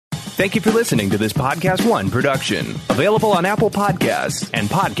Thank you for listening to this Podcast One production. Available on Apple Podcasts and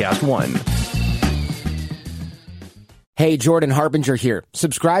Podcast One. Hey, Jordan Harbinger here.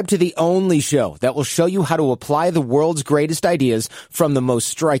 Subscribe to the only show that will show you how to apply the world's greatest ideas from the most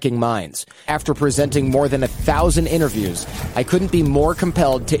striking minds. After presenting more than 1,000 interviews, I couldn't be more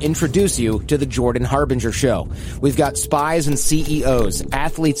compelled to introduce you to the Jordan Harbinger Show. We've got spies and CEOs,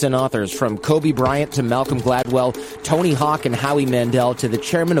 athletes and authors, from Kobe Bryant to Malcolm Gladwell, Tony Hawk and Howie Mandel, to the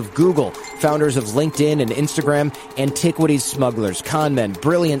chairman of Google, founders of LinkedIn and Instagram, antiquities smugglers, con men,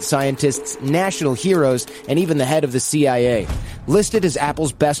 brilliant scientists, national heroes, and even the head of the CIA. Listed as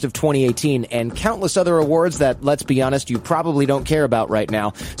Apple's best of 2018 and countless other awards that, let's be honest, you probably don't care about right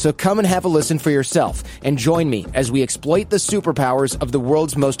now. So come and have a listen for yourself and join me as we exploit the superpowers of the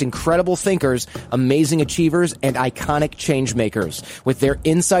world's most incredible thinkers, amazing achievers, and iconic change makers, with their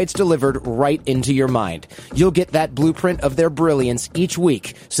insights delivered right into your mind. You'll get that blueprint of their brilliance each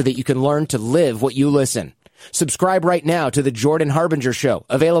week so that you can learn to live what you listen. Subscribe right now to The Jordan Harbinger Show,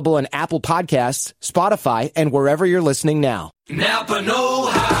 available on Apple Podcasts, Spotify, and wherever you're listening now. Napa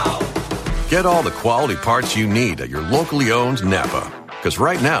know-how. Get all the quality parts you need at your locally owned Napa. Because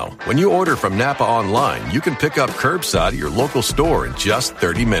right now, when you order from Napa online, you can pick up curbside at your local store in just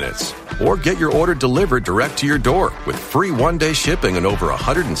 30 minutes. Or get your order delivered direct to your door with free one-day shipping and over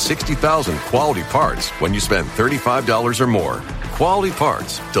 160,000 quality parts when you spend $35 or more. Quality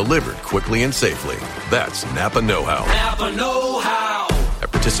parts delivered quickly and safely. That's Napa know-how. Napa know-how.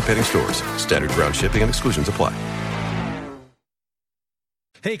 At participating stores, standard ground shipping and exclusions apply.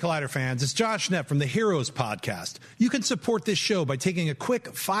 Hey, Collider fans, it's Josh Schnepp from the Heroes Podcast. You can support this show by taking a quick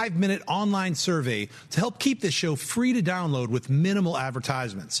 5-minute online survey to help keep this show free to download with minimal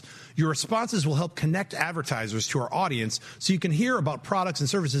advertisements. Your responses will help connect advertisers to our audience so you can hear about products and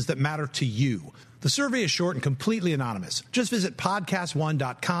services that matter to you. The survey is short and completely anonymous. Just visit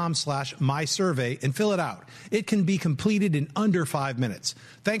podcastone.com/mysurvey and fill it out. It can be completed in under 5 minutes.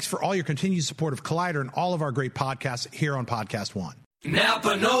 Thanks for all your continued support of Collider and all of our great podcasts here on Podcast One.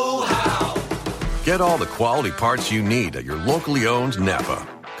 Napa know-how. Get all the quality parts you need at your locally owned Napa.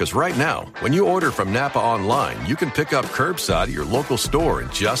 Because right now, when you order from Napa online, you can pick up curbside at your local store in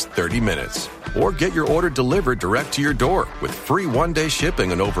just 30 minutes. Or get your order delivered direct to your door with free one-day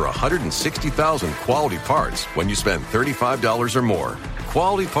shipping and over 160,000 quality parts when you spend $35 or more.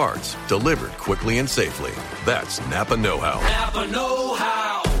 Quality parts delivered quickly and safely. That's Napa know-how. Napa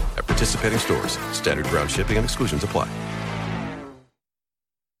know-how. At participating stores, standard ground shipping and exclusions apply.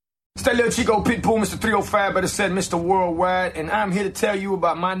 Stay Lil Chico Pitbull, Mr. 305, better said Mr. Worldwide, and I'm here to tell you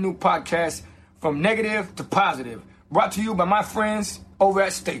about my new podcast, From Negative to Positive, brought to you by my friends over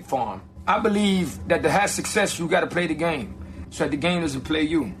at State Farm. I believe that to have success, you got to play the game, so that the game doesn't play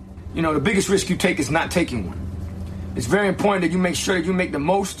you. You know, the biggest risk you take is not taking one. It's very important that you make sure that you make the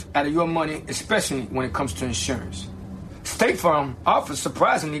most out of your money, especially when it comes to insurance. State Farm offers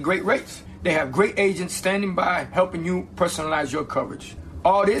surprisingly great rates. They have great agents standing by helping you personalize your coverage.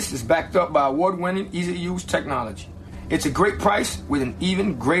 All this is backed up by award-winning, easy-to-use technology. It's a great price with an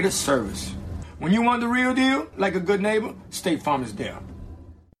even greater service. When you want the real deal, like a good neighbor, State Farm is there.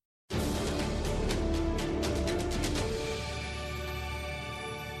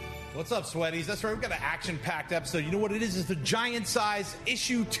 What's up, Sweaties? That's right, we've got an action-packed episode. You know what it is? It's the giant size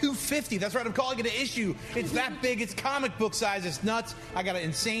issue 250. That's right, I'm calling it an issue. It's that big, it's comic book size, it's nuts. I got an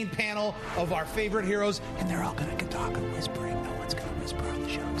insane panel of our favorite heroes, and they're all gonna talk and whispering. No one's gonna whisper on the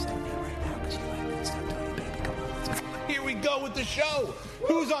show except me right now, because you like that stuff, don't you, baby? Come on, let's go. Here we go with the show.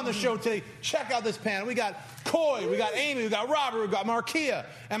 Who's on the show today? Check out this panel. We got Coy, we got Amy, we got Robert, we got Markia,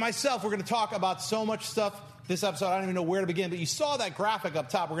 and myself. We're gonna talk about so much stuff this episode. I don't even know where to begin, but you saw that graphic up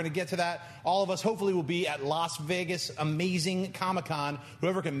top. We're going to get to that. All of us hopefully will be at Las Vegas, amazing Comic-Con.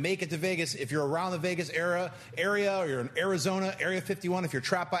 Whoever can make it to Vegas, if you're around the Vegas area or you're in Arizona, Area 51, if you're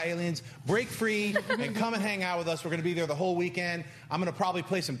trapped by aliens, break free and come and hang out with us. We're going to be there the whole weekend. I'm going to probably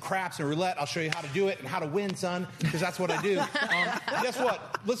play some craps and roulette. I'll show you how to do it and how to win, son, because that's what I do. Guess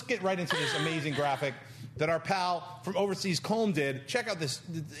what? Let's get right into this amazing graphic that our pal from overseas, Colm, did. Check out this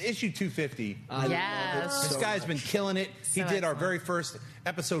issue 250. Yes. This guy's been killing it. He did our very first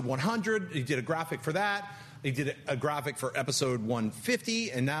episode 100. He did a graphic for that. He did a graphic for episode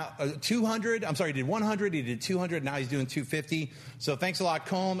 150, and now 200. I'm sorry, he did 100, he did 200, now he's doing 250. So thanks a lot,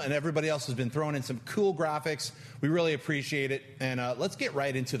 Colm, and everybody else has been throwing in some cool graphics. We really appreciate it, and let's get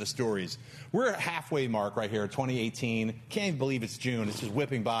right into the stories. We're at halfway mark right here, 2018. Can't even believe it's June. It's just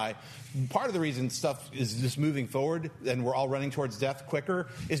whipping by. Part of the reason stuff is just moving forward and we're all running towards death quicker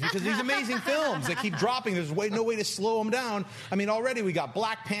is because of these amazing films that keep dropping. There's no way to slow them down. I mean, already we got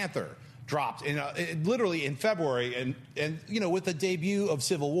Black Panther. dropped literally in February, and with the debut of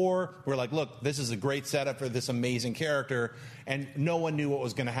Civil War, we're like, look, this is a great setup for this amazing character, and no one knew what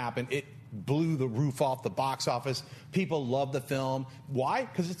was going to happen. It blew the roof off the box office. People love the film. Why?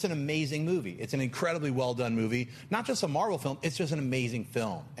 Because it's an amazing movie. It's an incredibly well done movie. Not just a Marvel film, it's just an amazing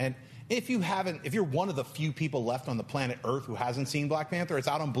film. And if you're one of the few people left on the planet Earth who hasn't seen Black Panther, it's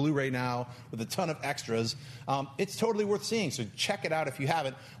out on Blu-ray now with a ton of extras. It's totally worth seeing, so check it out if you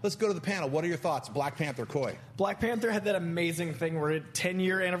haven't. Let's go to the panel. What are your thoughts? Black Panther, Coy. Black Panther had that amazing thing where its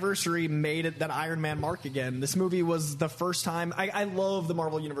 10-year anniversary made it that Iron Man mark again. This movie was the first time. I love the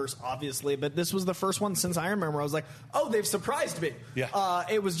Marvel Universe, obviously, but this was the first one since Iron Man where I was like, oh, they've surprised me. Yeah.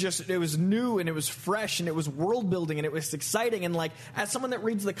 It was new, and it was fresh, and it was world building, and it was exciting. And like, as someone that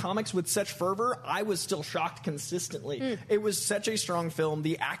reads the comics with such fervor, I was still shocked consistently. It was such a strong film.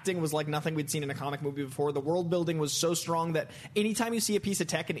 The acting was like nothing we'd seen in a comic movie before. The world building was so strong that anytime you see a piece of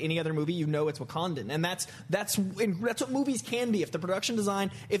tech in any other movie, you know it's Wakandan. And that's what movies can be. If the production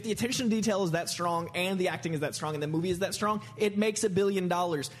design, if the attention to detail is that strong, and the acting is that strong, and the movie is that strong, it makes $1 billion.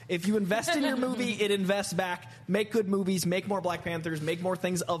 If you invest in your movie, it invests back. Make good movies, make more Black Panthers, make more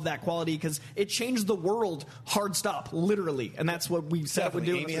things of that quality, because it changed the world. Hard stop, literally. And that's what we said would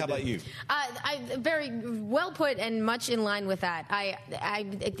do. Amy, how about you? Very well put, and much in line with that.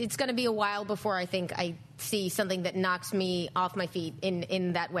 It's going to be a while before I think I see something that knocks me off my feet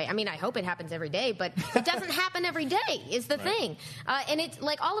in that way. I mean, I hope it happens every day, but it doesn't happen every day is the thing. And it's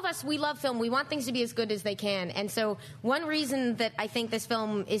like all of us, we love film. We want things to be as good as they can. And so one reason that I think this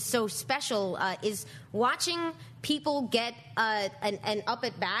film is so special is watching people get an up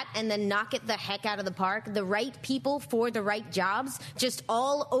at bat and then knock it the heck out of the park. The right people for the right jobs, just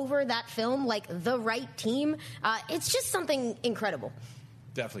all over that film, like the right team. It's just something incredible.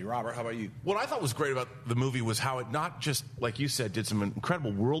 Definitely. Robert, how about you? What I thought was great about the movie was how it not just, like you said, did some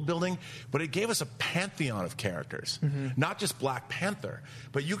incredible world building, but it gave us a pantheon of characters. Not just Black Panther,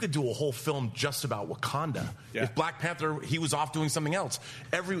 but you could do a whole film just about Wakanda. Yeah. If Black Panther, he was off doing something else.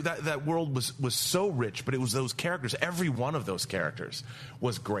 That world was so rich, but it was those characters. Every one of those characters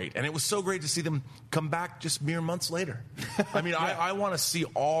was great. And it was so great to see them come back just mere months later. I mean, I want to see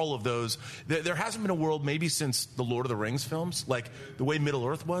all of those. There hasn't been a world maybe since the Lord of the Rings films, like the way Middle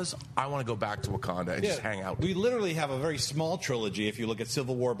Earth was. I want to go back to Wakanda and just hang out. We literally have a very small trilogy if you look at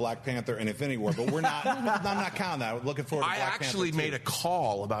Civil War, Black Panther, and Infinity War, but we're not. I'm not counting that. We're looking forward to Black Panther. I actually made a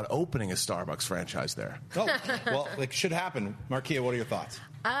call about opening a Starbucks franchise there. Oh, well, it should happen. Markia, what are your thoughts?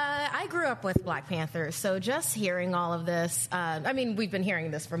 I grew up with Black Panther, so just hearing all of this, I mean, we've been hearing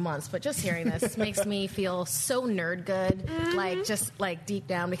this for months, but just hearing this makes me feel so nerd good, like deep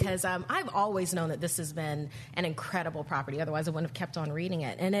down, because I've always known that this has been an incredible property. Otherwise, I wouldn't have kept on reading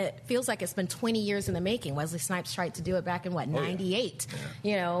it. And it feels like it's been 20 years in the making. Wesley Snipes tried to do it back in, 98,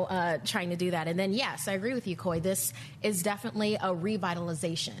 trying to do that. And then, yes, I agree with you, Coy. This is definitely a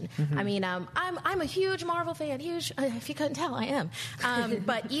revitalization. I mean, I'm a huge Marvel fan, if you couldn't tell, I am.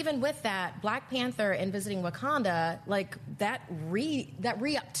 But even with that, Black Panther and visiting Wakanda, like that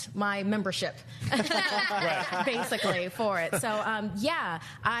re-upped my membership, basically, for it. So,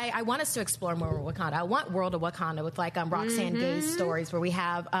 I want us to explore more of Wakanda. I want World of Wakanda with Roxanne Gay's stories where we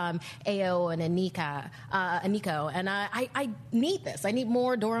have Ao and Aniko. And I need this. I need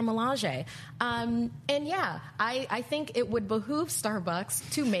more Dora Milaje. I think it would behoove Starbucks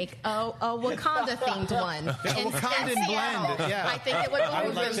to make a Wakanda-themed one. Wakandan blend. Yeah. I think it would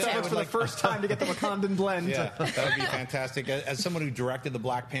behoove Starbucks for the first time to get the Wakandan blend. Yeah, that would be fantastic. As someone who directed the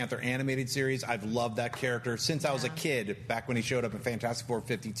Black Panther animated series, I've loved that character since I was a kid, back when he showed up in Fantastic Four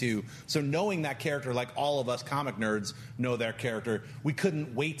 52. So knowing that character, like all of us comic nerds know that character, we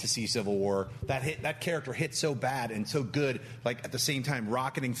couldn't wait to see Civil War. That character hit so bad and so good, like at the same time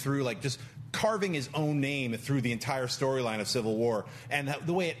rocketing through, like just carving his own name through the entire storyline of Civil War. And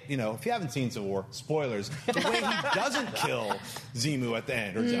the way if you haven't seen Civil War, spoilers, the way he doesn't kill Zemo at the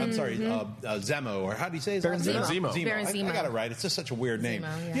end, or I'm sorry, Zemo, or how do you say his name? Zemo. Baron Zemo. I got it right. It's just such a weird name.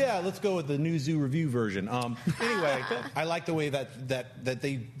 Zemo, yeah, let's go with the New Zoo Review version. Anyway, I like the way that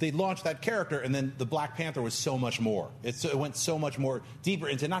they launched that character, and then the Black Panther was so much more. It went so much more deeper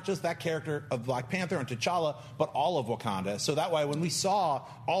into not just that character of Black Panther and T'Challa, but all of Wakanda. So that way, when we saw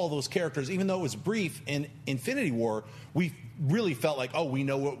all of those characters, even though it was brief in Infinity War, we really felt like, we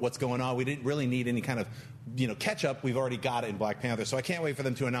know what's going on. We didn't really need any kind of catch up. We've already got it in Black Panther. So I can't wait for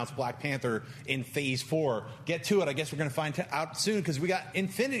them to announce Black Panther in Phase 4. Get to it. I guess we're going to find out soon, because we got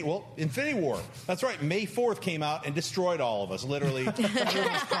Infinity War. That's right. May 4th came out and destroyed all of us. Literally,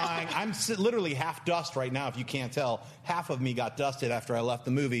 everyone's crying. I'm literally half dust right now, if you can't tell. Half of me got dusted after I left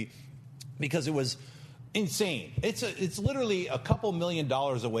the movie, because it was Insane. It's literally a couple $1 million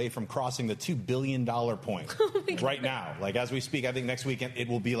away from crossing the $2 billion point right now. Like, as we speak, I think next weekend it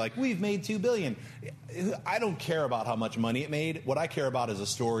will be like, we've made $2 billion. I don't care about how much money it made. What I care about is the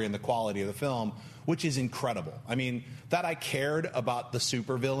story and the quality of the film, which is incredible. I mean, that I cared about the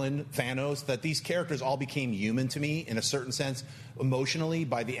supervillain Thanos, that these characters all became human to me in a certain sense emotionally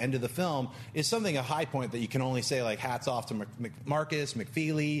by the end of the film, is something, a high point that you can only say, like, hats off to Marcus,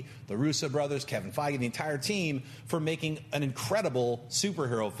 McFeely, the Russo brothers, Kevin Feige, the entire team for making an incredible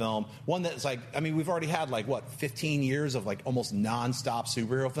superhero film. One that's like, I mean, we've already had, like, 15 years of, like, almost nonstop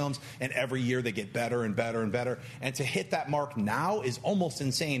superhero films, and every year they get better and better and better. And to hit that mark now is almost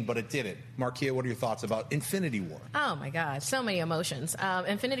insane, but it did it. Markia, what are your thoughts about Infinity War? Oh my God, so many emotions.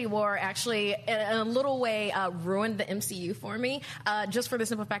 Infinity War actually, in a little way, ruined the MCU for me, just for the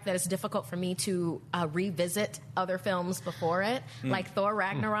simple fact that it's difficult for me to revisit other films before it, like Thor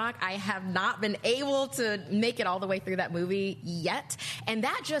Ragnarok. I have not been able to make it all the way through that movie yet, and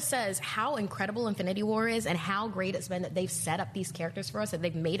that just says how incredible Infinity War is and how great it's been that they've set up these characters for us, that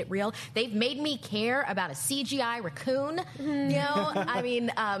they've made it real. They've made me care about a CGI raccoon. You know, I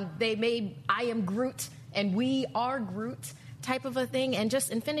mean, they made I Am Groot and We Are Groot type of a thing, and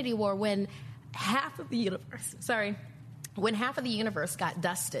just Infinity War when half of the universe got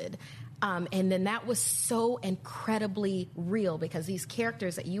dusted. And then that was so incredibly real because these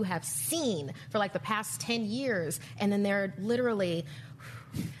characters that you have seen for like the past 10 years, and then they're literally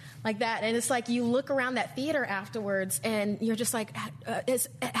like that. And it's like you look around that theater afterwards and you're just like, is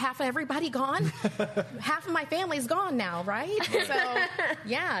half of everybody gone? Half of my family's gone now, right? So,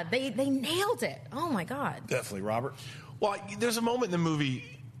 yeah, they nailed it. Oh, my God. Definitely, Robert. Well, there's a moment in the movie.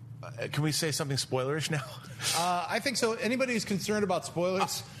 Can we say something spoilerish now? I think so. Anybody who's concerned about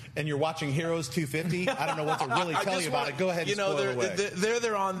spoilers and you're watching Heroes 250, I don't know what to really tell you about it. Go ahead and spoil it away.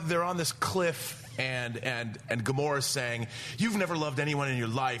 They're on this cliff, and Gamora's saying, "You've never loved anyone in your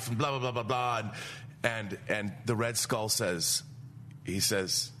life," and blah blah blah blah blah, and the Red Skull says, he's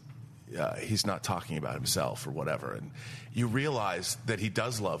not talking about himself or whatever, and you realize that he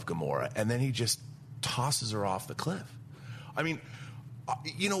does love Gamora, and then he just tosses her off the cliff. I mean,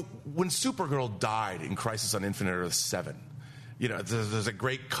 you know, when Supergirl died in Crisis on Infinite Earths 7, you know, there's a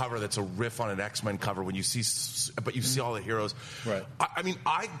great cover that's a riff on an X-Men cover when you see, but you see all the heroes. Right. I mean,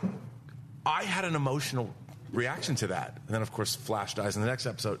 I had an emotional reaction to that. And then, of course, Flash dies in the next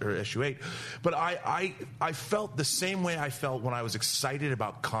episode, or issue 8. But I felt the same way I felt when I was excited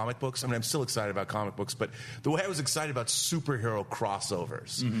about comic books. I mean, I'm still excited about comic books, but the way I was excited about superhero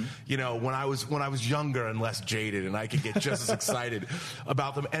crossovers. Mm-hmm. You know, when I was younger and less jaded, and I could get just as excited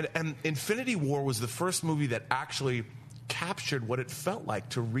about them. And Infinity War was the first movie that actually captured what it felt like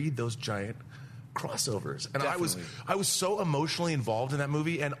to read those giant crossovers. And Definitely. I was so emotionally involved in that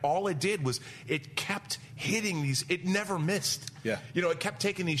movie, and all it did was it kept hitting these, it never missed. Yeah. You know, it kept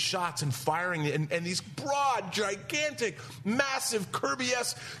taking these shots and firing, and these broad, gigantic, massive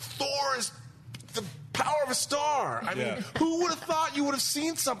Kirby-esque Thor is the power of a star. I mean, who would have thought you would have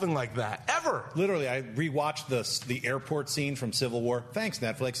seen something like that ever? Literally, I rewatched the airport scene from Civil War. Thanks,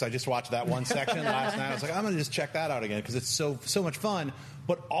 Netflix. I just watched that one section last night. I was like, I'm going to just check that out again because it's so much fun.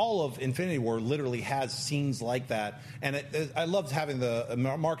 But all of Infinity War literally has scenes like that. And I loved having the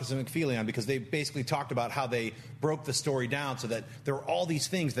Marcus and McFeely on because they basically talked about how they broke the story down so that there were all these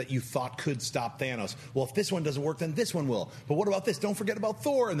things that you thought could stop Thanos. Well, if this one doesn't work, then this one will. But what about this? Don't forget about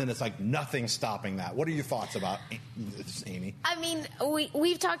Thor. And then it's like nothing stopping that. What are your thoughts about this, Amy? I mean,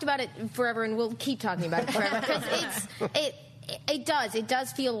 we've talked about it forever, and we'll keep talking about it forever because it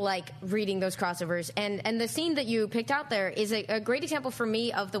does feel like reading those crossovers, and the scene that you picked out there is a great example for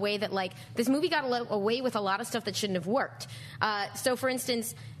me of the way that, like, this movie got away with a lot of stuff that shouldn't have worked. So for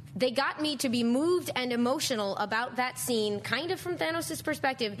instance, they got me to be moved and emotional about that scene, kind of from Thanos'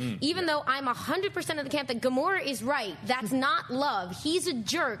 perspective, even though I'm 100% of the camp that Gamora is right. That's not love. He's a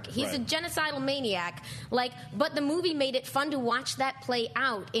jerk. He's a genocidal maniac. Like, but the movie made it fun to watch that play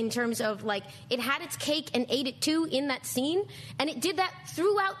out in terms of, like, it had its cake and ate it too in that scene, and it did that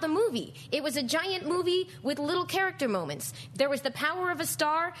throughout the movie. It was a giant movie with little character moments. There was the power of a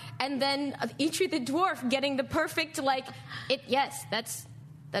star, and then Eitri the Dwarf getting the perfect, like,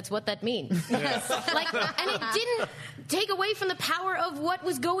 that's what that means. Yes. Like, and it didn't take away from the power of what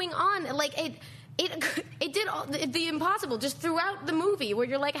was going on. Like, it did all the impossible just throughout the movie, where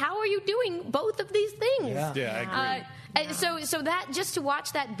you're like, how are you doing both of these things? Yeah, I agree. So that just to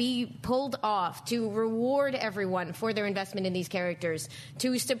watch that be pulled off, to reward everyone for their investment in these characters,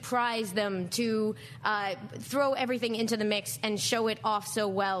 to surprise them, to throw everything into the mix and show it off so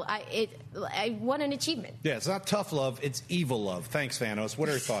well, what an achievement. Yeah, it's not tough love, it's evil love. Thanks, Thanos. What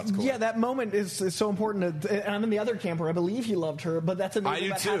are your thoughts, Corey? Yeah, that moment is so important. And I'm in the other camp where I believe he loved her, but that's amazing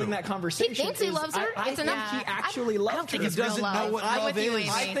about having that conversation. He thinks he loves her. I think he actually loved her. He doesn't know what love is.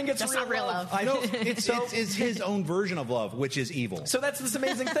 I think it's real love. No, it's his own version of love, which is evil. So that's this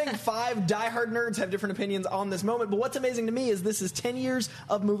amazing thing. 5 diehard nerds have different opinions on this moment, but what's amazing to me is this is 10 years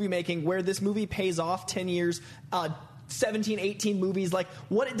of movie making where this movie pays off 10 years 17, 18 movies. Like,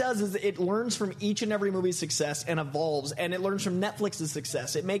 what it does is it learns from each and every movie's success and evolves, and it learns from Netflix's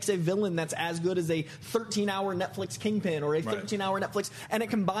success. It makes a villain that's as good as a 13-hour Netflix Kingpin or a 13-hour Netflix, and it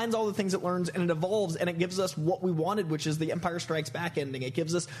combines all the things it learns, and it evolves, and it gives us what we wanted, which is the Empire Strikes Back ending. It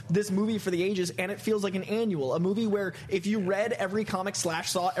gives us this movie for the ages, and it feels like an annual, a movie where if you read every comic /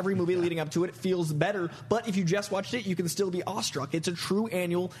 saw every movie leading up to it, it feels better, but if you just watched it, you can still be awestruck. It's a true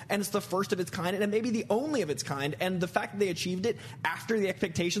annual, and it's the first of its kind, and it may be the only of its kind, and the fact that they achieved it after the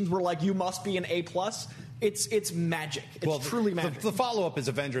expectations were like, you must be an A+, it's magic. It's truly magic. The follow-up is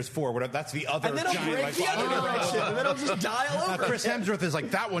Avengers 4. Whatever, that's the other and then giant... break the other direction, and then it'll just dial over. Chris Hemsworth is like,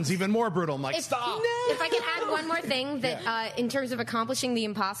 that one's even more brutal. I'm like, stop. If I can add one more thing, that in terms of accomplishing the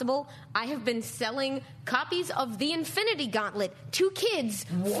impossible, I have been selling copies of the Infinity Gauntlet to kids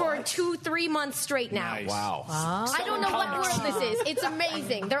for 2-3 months straight now. Nice. Wow. I don't know what world this is. It's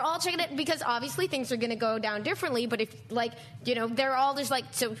amazing. They're all checking it because obviously things are going to go down differently, but if, like, you know, they're all just like,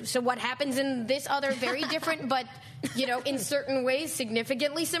 so what happens in this other very different but, you know, in certain ways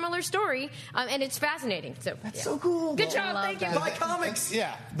significantly similar story, and it's fascinating. So that's so cool. Good job. Thank you. Buy comics.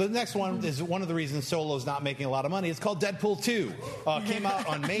 Yeah. The next one is one of the reasons Solo's not making a lot of money. It's called Deadpool 2. Came out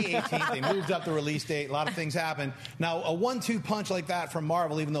on May 18th. They moved up the release date. A lot of things happened. Now, a 1-2 punch like that from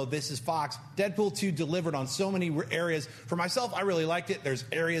Marvel, even though this is Fox, Deadpool 2 delivered on so many areas. For myself, I really liked it. There's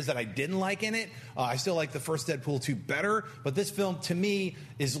areas that I didn't like in it. I still like the first Deadpool 2 better, but this film, to me,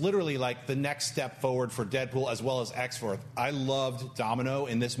 is literally like the next step forward for Deadpool as well as X-Force. I loved Domino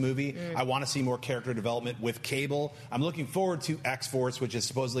in this movie. I want to see more character development with Cable. I'm looking forward to X-Force, which is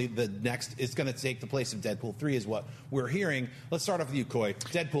supposedly the next, it's going to take the place of Deadpool 3 is what we're hearing. Let's start off with you, Coy.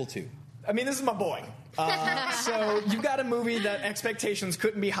 Deadpool 2. I mean, this is my boy. So you've got a movie that expectations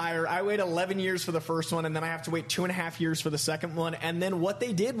couldn't be higher. I wait 11 years for the first one, and then I have to wait 2.5 years for the second one. And then what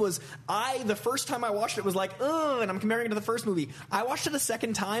they did was, the first time I watched it was like, ugh, and I'm comparing it to the first movie. I watched it a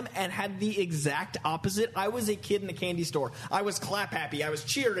second time and had the exact opposite. I was a kid in a candy store. I was clap happy. I was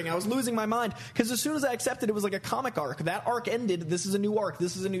cheering. I was losing my mind. Because as soon as I accepted it was like a comic arc. That arc ended. This is a new arc.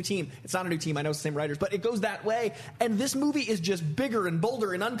 This is a new team. It's not a new team. I know it's the same writers, but it goes that way. And this movie is just bigger and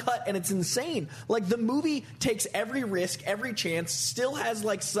bolder and uncut, and it's insane. Like, the movie takes every risk, every chance, still has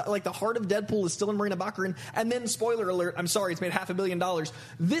like the heart of Deadpool is still in Marina Baccarin, and then, spoiler alert, I'm sorry, it's made $500 million.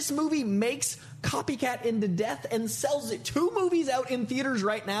 This movie makes Copycat into death and sells it. 2 movies out in theaters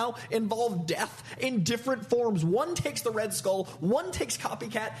right now involve death in different forms. One takes the Red Skull, one takes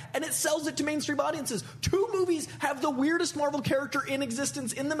Copycat, and it sells it to mainstream audiences. 2 movies have the weirdest Marvel character in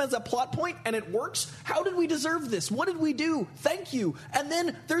existence in them as a plot point, and it works. How did we deserve this? What did we do? Thank you. And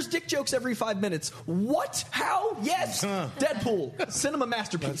then there's dick jokes every 5 minutes. What? How? Yes. Deadpool. Cinema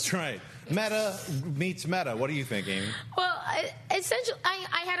masterpiece. That's right. Meta meets meta. What do you think, Amy? Well, essentially,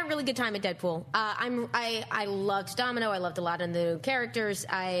 I had a really good time at Deadpool. I loved Domino. I loved a lot of the new characters.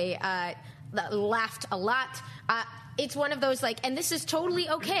 I laughed a lot. It's one of those, like, and this is totally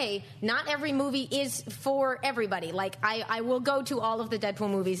okay. Not every movie is for everybody. Like, I will go to all of the Deadpool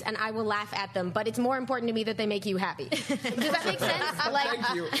movies and I will laugh at them, but it's more important to me that they make you happy. Does that make sense? Like,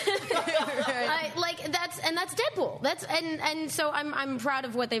 thank you. That's Deadpool. And so I'm proud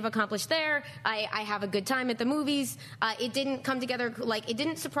of what they've accomplished there. I have a good time at the movies. It didn't come together, like, it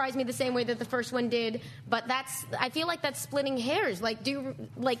didn't surprise me the same way that the first one did, but I feel like that's splitting hairs.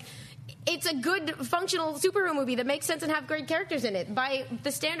 It's a good, functional superhero movie that makes sense and have great characters in it. By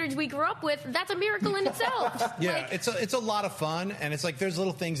the standards we grew up with, that's a miracle in itself. Yeah, it's a lot of fun, and it's like there's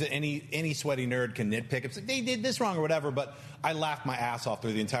little things that any sweaty nerd can nitpick. It's like they did this wrong or whatever, but I laughed my ass off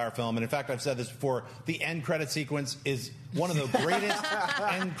through the entire film. And in fact, I've said this before, the end credit sequence is one of the greatest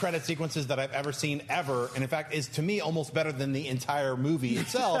end credit sequences that I've ever seen ever. And in fact, is to me almost better than the entire movie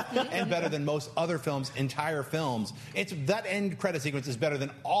itself and better than most other films' entire films. That end credit sequence is better than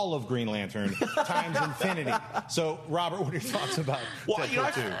all of Green Lantern times infinity. So, Robert, what are your thoughts about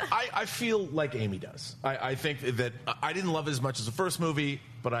Deadpool 2? I feel like Amy does. I think that I didn't love it as much as the first movie.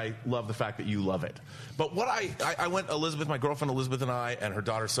 but I love the fact that you love it. But what I went, Elizabeth, my girlfriend Elizabeth and I, and her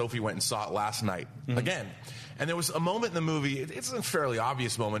daughter Sophie went and saw it last night again. And there was a moment in the movie, it's a fairly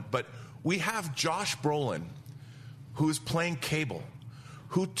obvious moment, but we have Josh Brolin, who is playing Cable,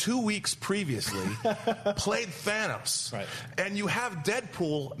 who 2 weeks previously played Thanos. Right. And you have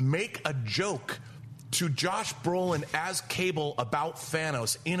Deadpool make a joke to Josh Brolin as Cable about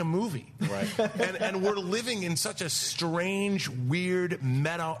Thanos in a movie. Right. And we're living in such a strange, weird,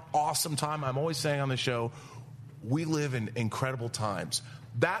 meta, awesome time. I'm always saying on the show, we live in incredible times.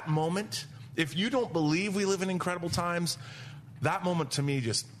 That moment, if you don't believe we live in incredible times, that moment to me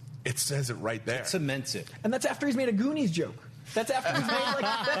just, it says it right there. It cements it. And that's after he's made a Goonies joke. That's after he's made,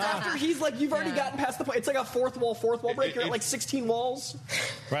 like, that's after he's like, you've already gotten past the point. It's like a fourth wall break. You're at like 16 walls.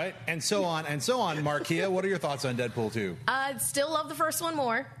 Right? And so on. Markia, what are your thoughts on Deadpool 2? Still love the first one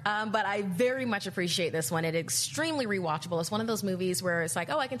more, but I very much appreciate this one. It's extremely rewatchable. It's one of those movies where it's like,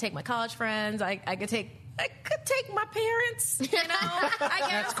 oh, I can take my college friends. I could take my parents. You know, I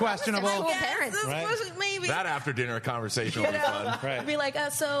guess that's questionable. Parents, right? Maybe that after dinner conversation will be fun. Right. Be like,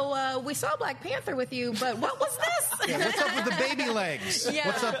 so we saw Black Panther with you, but what was this? Yeah, what's up with the baby legs? Yeah.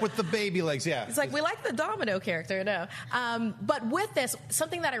 What's up with the baby legs? Yeah, it's like we like the Domino character, no. But with this,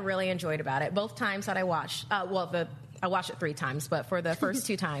 something that I really enjoyed about it, both times that I watched, I watched it 3 times, but for the first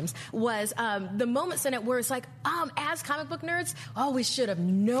 2 times was the moments in it where it's like, as comic book nerds, we should have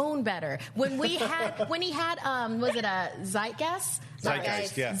known better. When he had, was it a Zeitgeist?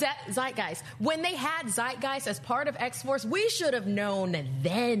 Zeitgeist, yeah. Zeitgeist. When they had Zeitgeist as part of X-Force, we should have known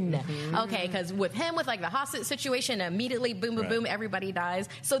then. Mm-hmm. Okay, because with him, with like the hostage situation, immediately boom, boom, boom, everybody dies.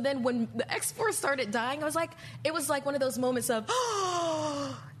 So then when the X-Force started dying, it was like one of those moments of,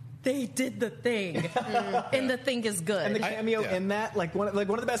 they did the thing, and the thing is good. And the cameo in that, like one of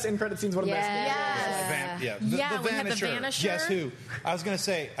the best end credit scenes, one of the best. The Vanisher. The Vanisher. Guess who? I was going to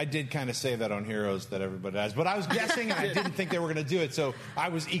say, I did kind of say that on Heroes that everybody does, but I was guessing and I didn't think they were going to do it, so I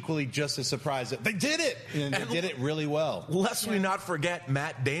was equally just as surprised that they did it, and they did it really well. Lest we not forget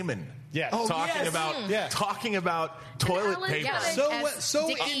Matt Damon. Yes. Talking about toilet paper. So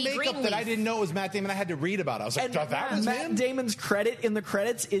in makeup that I didn't know it was Matt Damon. I had to read about it. I was like, that was Matt him? Damon's credit in the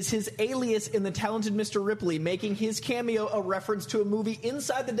credits is his alias in The Talented Mr. Ripley, making his cameo a reference to a movie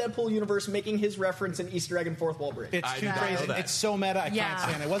inside the Deadpool universe, making his reference an Easter egg in Fourth Wall Break. It's too crazy. It's so meta. I can't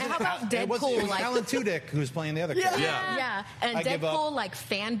stand it. It wasn't Alan Tudyk who was playing the other character. Yeah. And Deadpool like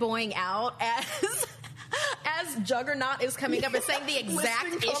fanboying out as Juggernaut is coming up and saying the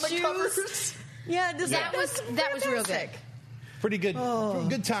exact issues. Yeah, that was real good. Pretty good.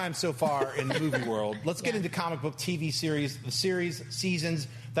 Good time so far in the movie world. Let's get into comic book TV series, the seasons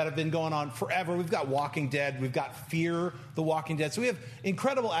that have been going on forever. We've got Walking Dead. We've got Fear the Walking Dead. So we have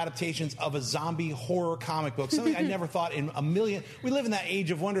incredible adaptations of a zombie horror comic book. Something I never thought in a million. We live in that age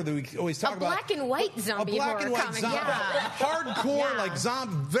of wonder that we always talk about. A black and white zombie horror comic. Hardcore, like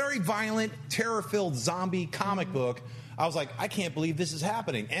zombie, very violent, terror-filled zombie comic book. I was like, I can't believe this is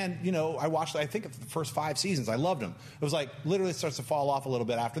happening. And, I watched, I think, the first 5 seasons. I loved them. It was like, literally starts to fall off a little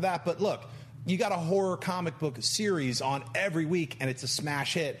bit after that. But look, you got a horror comic book series on every week, and it's a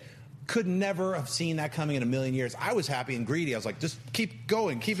smash hit. Could never have seen that coming in a million years. I was happy and greedy. I was like, just keep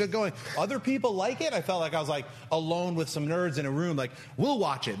going, keep it going. Other people like it. I felt like I was like alone with some nerds in a room, like, we'll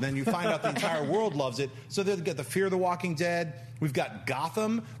watch it. And then you find out the entire world loves it. So they've got the Fear the Walking Dead. We've got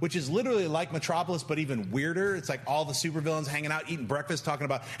Gotham, which is literally like Metropolis, but even weirder. It's like all the supervillains hanging out, eating breakfast, talking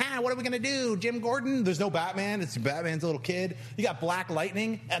about, what are we going to do? Jim Gordon? There's no Batman. It's Batman's little kid. You got Black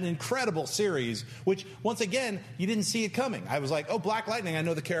Lightning, an incredible series, which, once again, you didn't see it coming. I was like, Black Lightning, I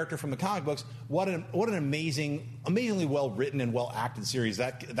know the character from the comic books. What an amazingly well-written and well-acted series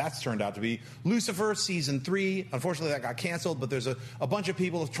that's turned out to be. Lucifer, Season 3. Unfortunately, that got canceled, but there's a bunch of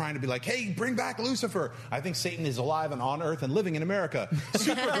people trying to be like, hey, bring back Lucifer. I think Satan is alive and on Earth and living in America.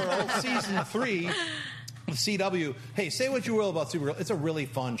 Supergirl, Season 3 of CW. Hey, say what you will about Supergirl. It's a really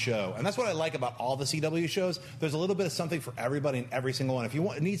fun show. And that's what I like about all the CW shows. There's a little bit of something for everybody in every single one. If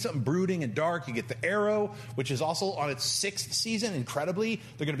you need something brooding and dark, you get The Arrow, which is also on its 6th season. Incredibly,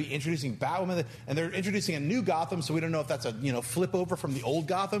 they're going to be introducing Batwoman, and they're introducing a new Gotham, so we don't know if that's a flip over from the old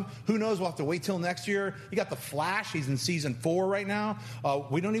Gotham. Who knows? We'll have to wait till next year. You got The Flash. He's in Season 4 right now.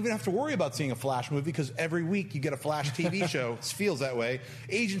 We don't even have to worry about seeing a Flash movie because every week you get a Flash TV show. It feels that way.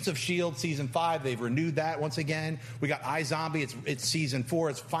 Agents of S.H.I.E.L.D. Season 5, they've renewed that once again. We got iZombie. It's season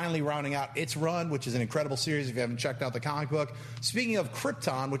 4. It's finally rounding out its run, which is an incredible series if you haven't checked out the comic book. Speaking of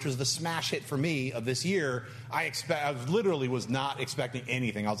Krypton, which was the smash hit for me of this year, I literally was not expecting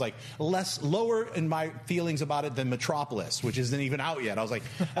anything. I was like lower in my feelings about it than Metropolis, which isn't even out yet. I was like,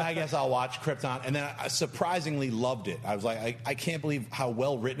 I guess I'll watch Krypton, and then I surprisingly loved it. I was like, I can't believe how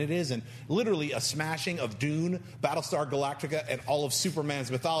well written it is, and literally a smashing of Dune, Battlestar Galactica, and all of Superman's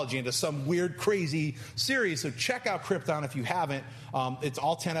mythology into some weird, crazy series. So check out Krypton if you haven't. It's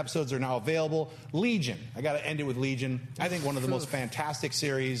all 10 episodes are now available. Legion. I got to end it with Legion. I think one of the most fantastic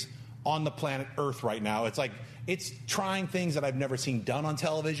series on the planet Earth right now. It's like it's trying things that I've never seen done on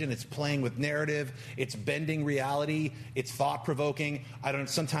television. It's playing with narrative. It's bending reality. It's thought-provoking.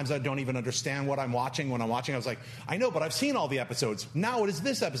 Sometimes I don't even understand what I'm watching. When I'm watching, I was like, I know, but I've seen all the episodes. Now what is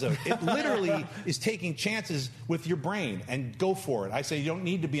this episode? It literally is taking chances with your brain, and go for it. I say you don't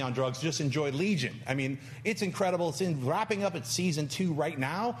need to be on drugs. Just enjoy Legion. I mean, it's incredible. It's wrapping up its season 2 right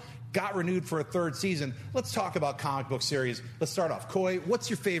now. Got renewed for a 3rd season. Let's talk about comic book series. Let's start off. Coy, what's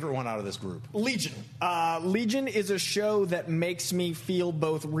your favorite one out of this group? Legion. Legion is a show that makes me feel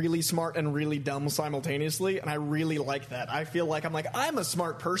both really smart and really dumb simultaneously, and I really like that. I feel like I'm a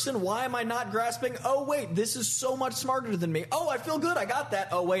smart person. Why am I not grasping? Oh, wait, this is so much smarter than me. Oh, I feel good. I got that.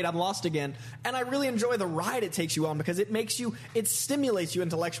 Oh, wait, I'm lost again. And I really enjoy the ride it takes you on because it stimulates you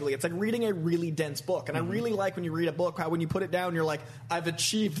intellectually. It's like reading a really dense book. And I really like when you read a book, how when you put it down, you're like, I've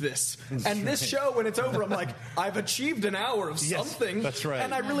achieved this. And this show, when it's over, I'm like, I've achieved an hour of something. Yes, that's right.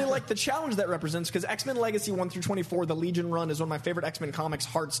 And I really like the challenge that represents, because X-Men Legacy 1 through 24, the Legion run, is one of my favorite X-Men comics,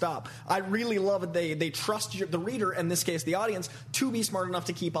 hard stop. I really love it. They trust the reader, in this case the audience, to be smart enough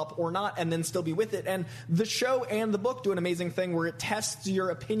to keep up or not, and then still be with it. And the show and the book do an amazing thing where it tests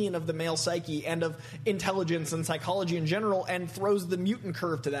your opinion of the male psyche and of intelligence and psychology in general, and throws the mutant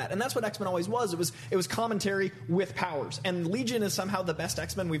curve to that. And that's what X-Men always was. It was commentary with powers. And Legion is somehow the best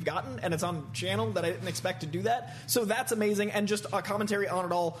X-Men we've gotten, and it's on a channel that I didn't expect to do that. So that's amazing, and just a commentary on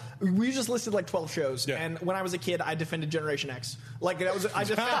it all. We just listed like 12 shows, and when I was a kid, I defended Generation X. I defended.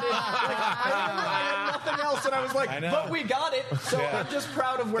 I had nothing else, and I was like, but we got it. So I'm just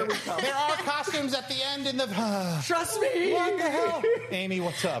proud of where we've come. There are costumes at the end in the. Trust me. What the hell? Amy,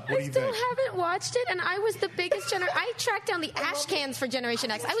 what's up? What do you think? I still haven't watched it, and I was the biggest I tracked down the ash cans for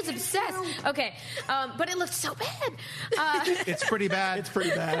Generation X. I was obsessed. Okay, but it looked so bad. It's pretty bad. It's pretty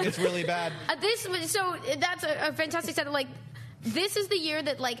bad. It's really bad. So that's a fantastic set of this is the year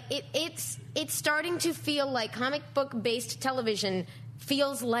that it's starting to feel like comic book based television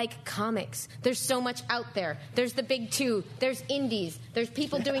feels like comics. There's so much out there. There's the big 2. There's indies. There's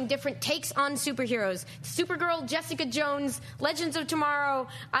people doing different takes on superheroes. Supergirl, Jessica Jones, Legends of Tomorrow,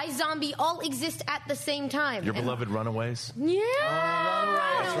 iZombie all exist at the same time. Your beloved Runaways? Yeah.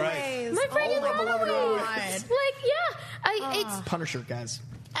 Runaways. That's right. My friend Runaways. Punisher, guys.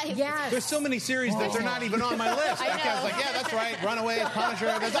 There's so many series that they're not even on my list. I know. I was like, yeah, that's right. Runaways, Punisher.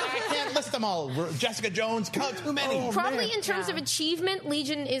 I can't list them all. Jessica Jones, too many. Probably in terms of achievement,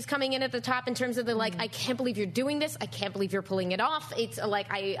 Legion is coming in at the top in terms of I can't believe you're doing this. I can't believe you're pulling it off. It's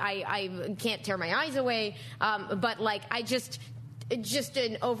I can't tear my eyes away. But I just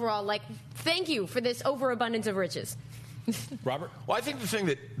an overall thank you for this overabundance of riches. Robert? Well, I think the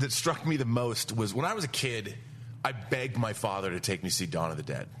thing that struck me the most was when I was a kid, I begged my father to take me see Dawn of the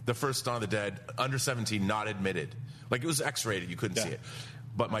Dead. The first Dawn of the Dead, under 17, not admitted. It was X-rated. You couldn't see it.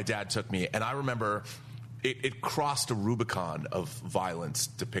 But my dad took me, and I remember it crossed a Rubicon of violence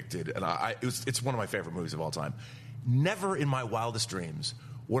depicted, and it's one of my favorite movies of all time. Never in my wildest dreams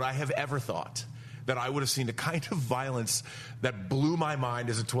would I have ever thought that I would have seen the kind of violence that blew my mind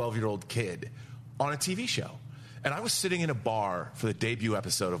as a 12-year-old kid on a TV show. And I was sitting in a bar for the debut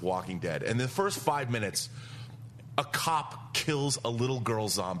episode of Walking Dead, and the first 5 minutes, a cop kills a little girl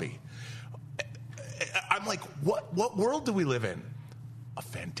zombie. I'm like, what world do we live in? A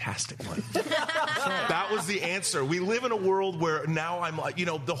fantastic one. That was the answer. We live in a world where now I'm like,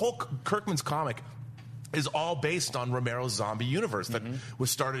 the whole Kirkman's comic is all based on Romero's zombie universe that was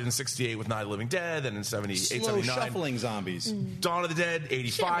started in 68 with Night of the Living Dead, and in 78, Slow 79. shuffling zombies. Dawn of the Dead,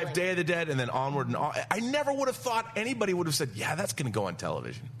 85, Day of the Dead, and then onward and on. I never would have thought anybody would have said, yeah, that's going to go on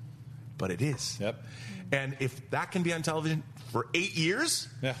television. But it is. Yep. And if that can be on television for 8 years,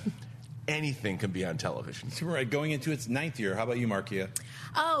 anything can be on television. Right, going into its 9th year. How about you, Markia?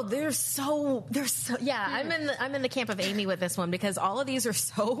 Oh, they're so I'm in the camp of Amy with this one because all of these are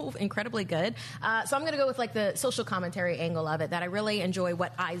so incredibly good. So I'm going to go with the social commentary angle of it that I really enjoy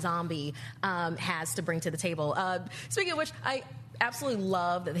what iZombie has to bring to the table. Speaking of which, absolutely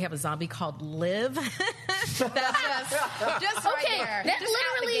love that they have a zombie called Liv. That's just right Okay, there. that Just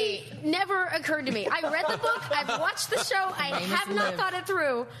out the literally gate. never occurred to me. I read the book, I've watched the show, I name have is not Liv. thought it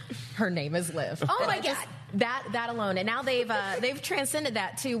through. Her name is Liv. Oh my And just God. That alone, and now they've transcended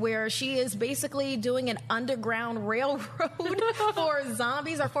that to where she is basically doing an underground railroad for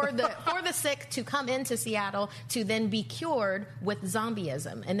zombies or for the sick to come into Seattle to then be cured with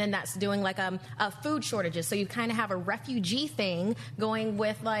zombieism, and then that's doing like a food shortages. So you kind of have a refugee thing going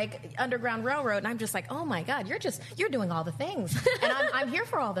with like underground railroad, and I'm just like, oh my God, you're doing all the things, and I'm here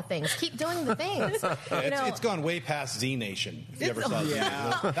for all the things. Keep doing the things. It's gone way past Z Nation. If you ever saw Z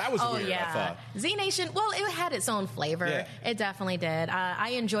Nation. That was weird, I thought. Z Nation, well, it had its own flavor. Yeah. It definitely did. I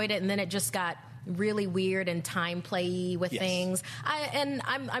enjoyed it, and then it just got really weird and time play with things.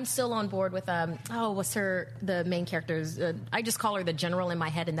 I'm still on board with what's the main character's? I just call her the General in my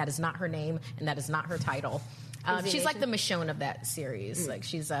head, and that is not her name, and that is not her title. She's like the Michonne of that series. Like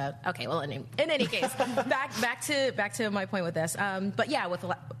she's okay. Well, in any case, back to my point with this. But yeah, with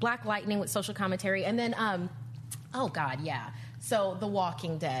Black Lightning with social commentary, and then oh God, yeah. So, The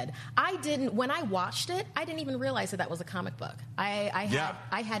Walking Dead. When I watched it, I didn't even realize that was a comic book. I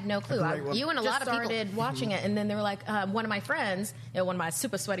had no clue. You and a lot of people started watching it, and then they were like, one of my friends, one of my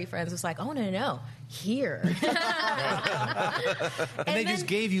super sweaty friends, was like, "Oh no, here." And they just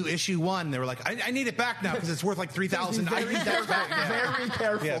gave you issue 1. They were like, I need it back now because it's worth like $3,000. I need that back now. Very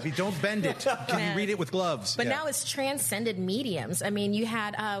careful. Yeah, if you don't bend it, can you read it with gloves? But now it's transcended mediums. I mean, you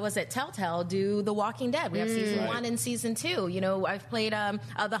had, was it Telltale do The Walking Dead? We have season 1 and season 2. I've played the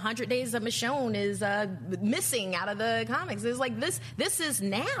 100 Days of Michonne is missing out of the comics. It's like, this is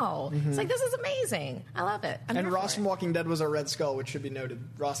now. It's like, this is amazing. I love it. And Ross from Walking Dead was a Red Skull, which should be noted.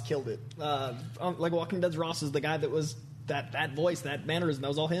 Ross killed it. Like Walking Dead's Ross is the guy that was that voice, that mannerism, that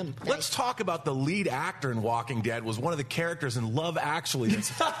was all him. Let's talk about the lead actor in Walking Dead was one of the characters in Love Actually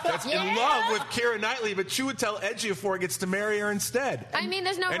that's in love with Keira Knightley, but Chiwetel Ejiofor gets to marry her instead. I mean,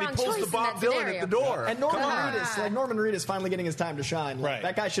 there's no and wrong he pulls choice the Bob in that Dylan scenario. at the door. And Norman Reedus finally getting his time to shine. Like, Right.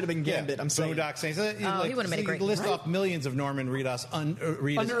 That guy should have been Gambit. I'm saying. Boondock Saints. he would've made a great- list off millions of Norman Reedus,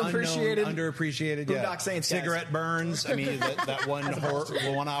 underappreciated. Boondock Saints guys. Cigarette Burns. I mean, that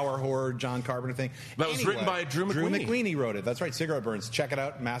 1 hour horror John Carpenter thing. That was written by Drew McWeeny. Drew McWeeny wrote it. That's right. Cigarette Burns. Check it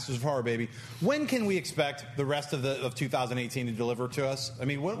out. Masters of Horror, baby. When can we expect the rest of 2018 to deliver to us? I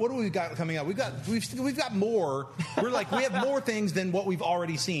mean, what do we got coming up? We've got more. We have more things than what we've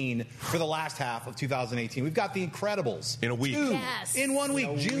already seen for the last half of 2018. We've got The Incredibles in a week. 2. Yes. In 1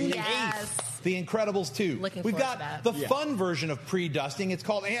 week, June 8th. The Incredibles 2. Looking We've forward got to the that. fun version of pre-dusting. It's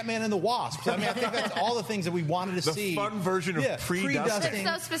called Ant-Man and the Wasp. I mean, I think that's all the things that we wanted to see. The fun version of pre-dusting. It's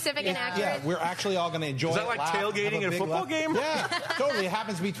so specific and accurate. Yeah, we're actually all going to enjoy it. Is that like laugh, tailgating have at a football laugh. game? Yeah, totally. It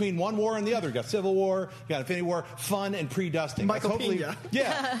happens between one war and the other. You got Civil War, you got Infinity War, fun and pre-dusting. Michael That's hopefully, Pena.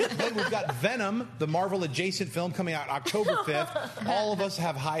 Yeah. Then we've got Venom, the Marvel adjacent film coming out October 5th. All of us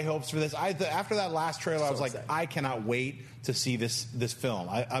have high hopes for this. After that last trailer, I was like, I cannot wait to see this film.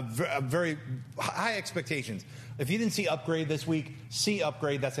 I've very high expectations. If you didn't see Upgrade this week, see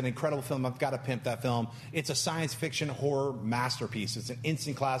Upgrade. That's an incredible film. I've got to pimp that film. It's a science fiction horror masterpiece. It's an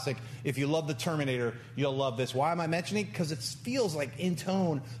instant classic. If you love The Terminator, you'll love this. Why am I mentioning it? Because it feels like in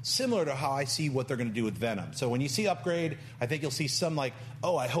tone similar to how I see what they're going to do with Venom. So when you see Upgrade, I think you'll see some like,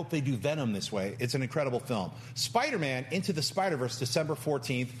 oh, I hope they do Venom this way. It's an incredible film. Spider-Man Into the Spider-Verse, December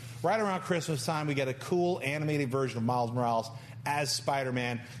 14th. Right around Christmas time, we get a cool animated version of Miles Morales as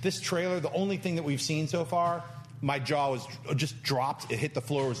Spider-Man. This trailer, the only thing that we've seen so far, my jaw was just dropped. It hit the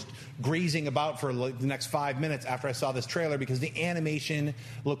floor, was grazing about for like the next 5 minutes after I saw this trailer because the animation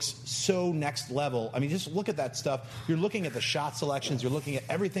looks so next level. I mean, just look at that stuff. You're looking at the shot selections. You're looking at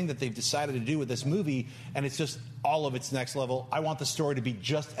everything that they've decided to do with this movie, and it's just all of its next level. I want the story to be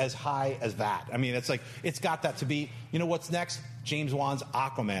just as high as that. I mean, it's like, it's got that to be. You know what's next? James Wan's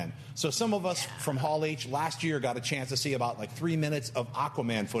Aquaman. So some of us from Hall H last year got a chance to see about like 3 minutes of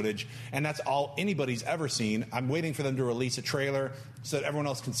Aquaman footage, and that's all anybody's ever seen. I'm waiting for them to release a trailer so that everyone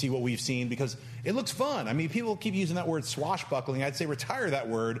else can see what we've seen because it looks fun. I mean, people keep using that word swashbuckling. I'd say retire that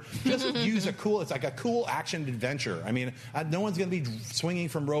word. Just use it's like a cool action adventure. I mean, no one's going to be swinging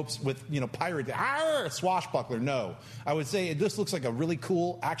from ropes with, pirate, swashbuckler. No. I would say it just looks like a really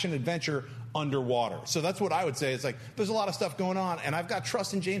cool action adventure underwater. So that's what I would say. It's like there's a lot of stuff going on, and I've got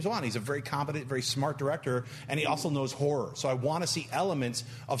trust in James Wan. He's a very competent, very smart director, and he also knows horror. So I want to see elements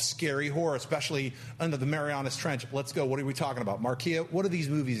of scary horror, especially under the Marianas Trench. Let's go. What are we talking about? Markia, what do these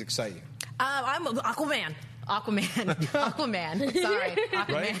movies excite you? I'm Aquaman. Sorry,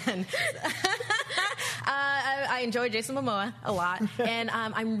 Aquaman. enjoy Jason Momoa a lot, and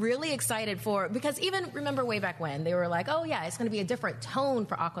I'm really excited because even remember way back when they were like, oh yeah, it's going to be a different tone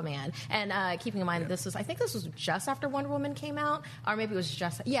for Aquaman, and keeping in mind that I think this was just after Wonder Woman came out, or maybe it was I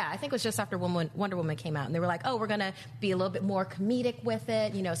think it was just after Wonder Woman came out, and they were like, oh, we're going to be a little bit more comedic with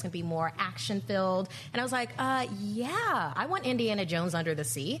it, it's going to be more action filled, and I was like, yeah, I want Indiana Jones Under the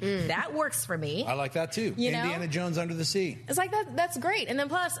Sea. That works for me. I like that too. Indiana Jones Under the Sea. It's like that's great, and then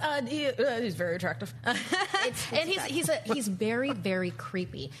plus he's very attractive, and he's very, very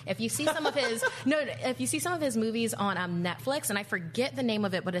creepy. If you see some of his movies on Netflix, and I forget the name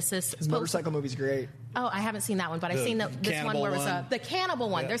of it, but it's this his motorcycle movie's great. Oh, I haven't seen that one, but I've seen this one where it was the cannibal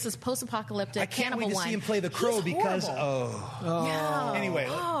one. Yeah. There's this post-apocalyptic cannibal one. I can't wait to see him play the Crow because yeah. Anyway,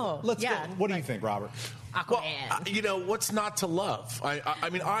 let's go. What do you think, Robert? Aquaman. Well, what's not to love? I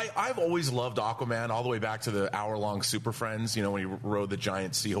mean, I've always loved Aquaman all the way back to the hour-long Super Friends. When he rode the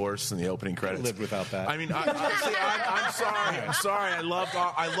giant seahorse in the opening credits. I lived without that. I mean, honestly, I'm sorry. I'm sorry. I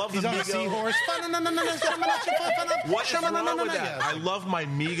love He's the on Mego. A seahorse. What is wrong with that? I love my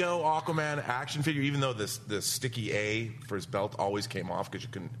Mego Aquaman action figure, even though the sticky A for his belt always came off because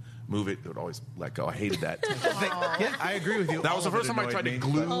you couldn't move it. It would always let go. I hated that. Yeah, I agree with you. That was the first time I tried to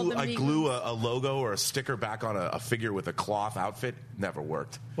glue Migos. a logo or a sticker back on a figure with a cloth outfit. Never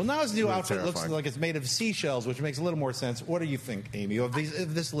worked. Well, now his new outfit terrifying. looks like it's made of seashells, which makes a little more sense. What do you think, Amy, of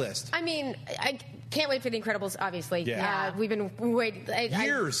this list? I mean, I can't wait for The Incredibles, obviously. Yeah. we've been waiting.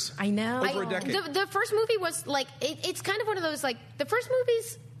 Years. I know. Over a decade. The first movie was like, it's kind of one of those, like, the first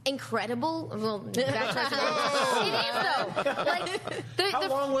movie's incredible. Well, that's it is, though. Like, How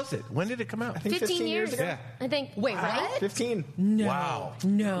long was it? When did it come out? I think 15 years ago. Yeah. I think. Wait, right? 15. No. Wow.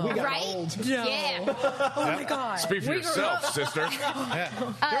 No. We got Right? old. No. Yeah. Oh my God. Speak for yourself, sister. Yeah.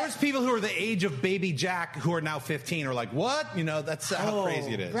 There was people who were the age of Baby Jack who are now 15 are like, what? That's how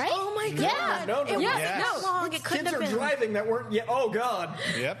crazy it is. Right? Oh my God. Yeah. No. It wasn't Yes. that long. It couldn't Kids have are been. driving that weren't yet. Oh God.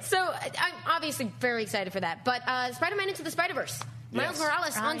 Yep. So I'm obviously very excited for that. But Spider-Man Into the Spider-Verse, Miles Yes.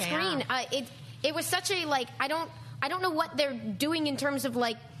 Morales on yeah. screen. It was such a I don't know what they're doing in terms of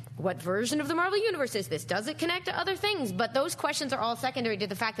what version of the Marvel Universe is this? Does it connect to other things? But those questions are all secondary to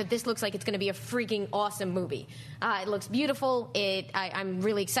the fact that this looks like it's going to be a freaking awesome movie. It looks beautiful. I'm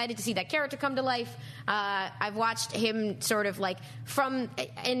really excited to see that character come to life. I've watched him sort of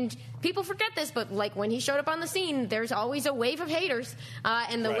and people forget this, but when he showed up on the scene, there's always a wave of haters,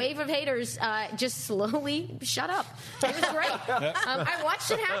 and the wave of haters just slowly shut up. It was great. I watched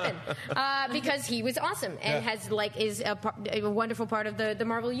it happen because he was awesome and is a wonderful part of the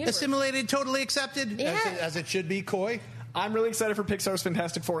Marvel Universe. Assimilated, totally accepted, Yeah. as it should be. Coy? I'm really excited for Pixar's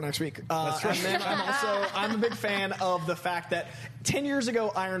Fantastic Four next week. That's right. And then I'm a big fan of the fact that 10 years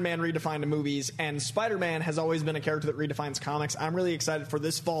ago, Iron Man redefined the movies, and Spider-Man has always been a character that redefines comics. I'm really excited for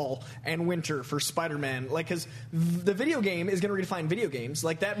this fall and winter for Spider-Man, because the video game is going to redefine video games.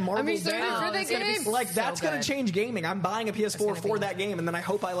 That Marvel. I'm excited for the game. That's going to change gaming. I'm buying a PS4 for that game, and then I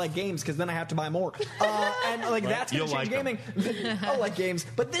hope I like games because then I have to buy more. That's going to change gaming. I like games,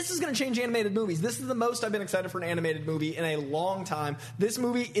 but this is going to change animated movies. This is the most I've been excited for an animated movie in a long time. This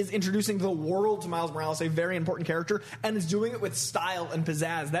movie is introducing the world to Miles Morales, a very important character, and is doing it with style and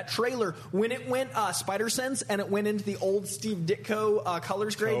pizzazz. That trailer, when it went Spider Sense and it went into the old Steve Ditko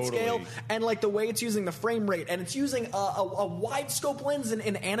colors grade scale, and the way it's using the frame rate, and it's using a wide scope lens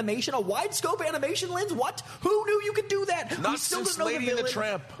in animation, a wide scope animation lens. What? Who knew you could do that? Not since Lady and the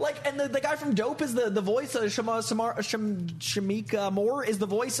Tramp. And the guy from Dope is the voice. Shamika Moore is the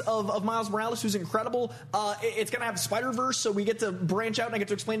voice of Miles Morales, who's incredible. It's going to have Spider-Verse, so we get to branch out and I get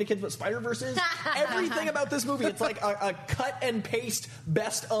to explain to kids what Spider-Verse is. Everything about this movie, it's like a cut and paste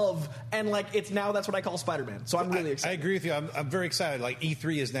best of, and that's what I call Spider-Man. So I'm really excited. I agree with you. I'm very excited.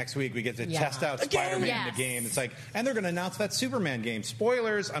 E3 is next week. We get to test out Spider-Man in the game. It's and they're going to announce that Superman game.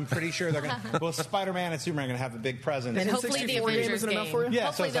 Spoilers, I'm pretty sure they're going to. Well, Spider-Man and Superman are going to have a big presence. And hopefully the Avengers game. Enough for you? Yeah,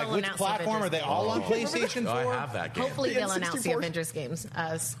 Hopefully so it's which platform? Are they all on PlayStation 4? I have that game. Hopefully they'll N64? announce the Avengers games,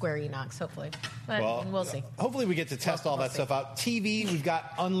 Square Enix, hopefully. But we'll see. Hopefully we get to test all that stuff out. TV, we've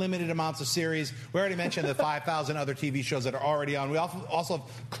got unlimited amounts of series. We already mentioned the 5,000 other TV shows that are already on. We also have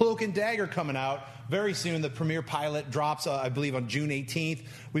Cloak and Dagger coming out very soon. The premiere pilot drops, I believe, on June 18th.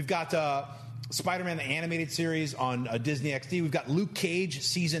 We've got Spider-Man, the animated series on Disney XD. We've got Luke Cage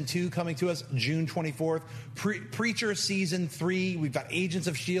Season 2 coming to us June 24th. Preacher Season 3. We've got Agents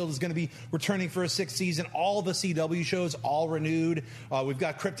of S.H.I.E.L.D. is going to be returning for a 6th season. All the CW shows, all renewed. We've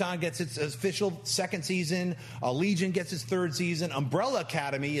got Krypton gets its official 2nd season. Legion gets its 3rd season. Umbrella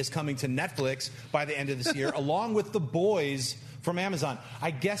Academy is coming to Netflix by the end of this year, along with The Boys from Amazon.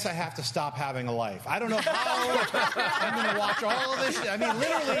 I guess I have to stop having a life. I don't know how I'm going to watch all of this shit. I mean,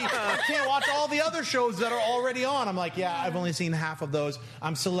 literally, I can't watch all the other shows that are already on. I'm like, yeah, I've only seen half of those.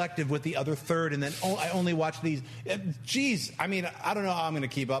 I'm selective with the other third, and then I only watch these. Jeez, I mean, I don't know how I'm going to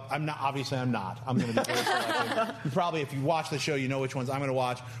keep up. I'm not. Obviously, I'm not. I'm going to be very selective. You probably, if you watch the show, you know which ones I'm going to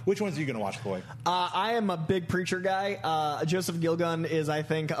watch. Which ones are you going to watch, Coy? I am a big Preacher guy. Joseph Gilgun is, I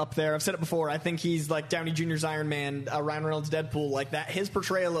think, up there. I've said it before. I think he's like Downey Jr.'s Iron Man, Ryan Reynolds' Deadpool. Like that, his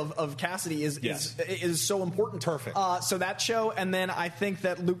portrayal of Cassidy is so important. Perfect. So that show, and then I think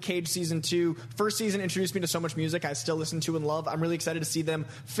that Luke Cage season 2, first season introduced me to so much music I still listen to and love. I'm really excited to see them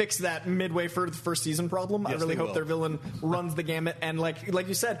fix that midway through the first season problem. Yes, I really they hope will. their villain runs the gamut. And like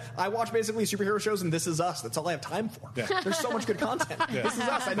you said, I watch basically superhero shows, and This Is Us. That's all I have time for. Yeah. There's so much good content. Yeah. This Is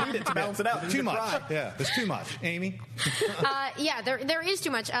Us. I need it to balance it out. Too much. Yeah, there's too much. Amy? Yeah, there is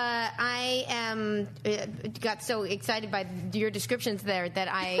too much. I am got so excited by your descriptions there that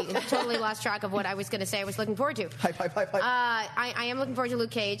I totally lost track of what I was going to say I was looking forward to. Hype. I am looking forward to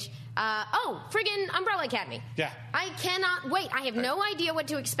Luke Cage. Friggin' Umbrella Academy. Yeah. I cannot wait. I have no idea what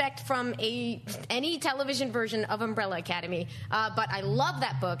to expect from any television version of Umbrella Academy, but I love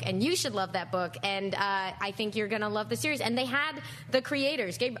that book, and you should love that book, and I think you're going to love the series. And they had the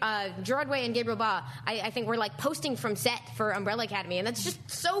creators, Gerard Way and Gabriel Ba, I think were like posting from set for Umbrella Academy, and that's just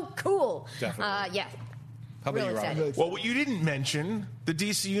so cool. Definitely. Yeah. How about Real you, Rob? excited. Well, what you didn't mention, the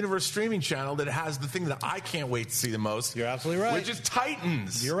DC Universe streaming channel that has the thing that I can't wait to see the most. You're absolutely right. Which is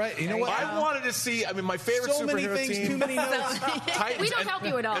Titans. You're right. You know what? I wanted to see, my favorite So many superhero things, team. too many notes. Titans. We don't help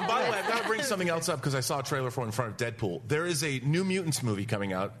you at all. And by the way, I've got to bring something else up because I saw a trailer for it in front of Deadpool. There is a New Mutants movie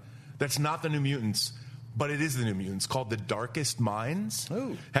coming out that's not the New Mutants, but it is the New Mutants, called The Darkest Minds.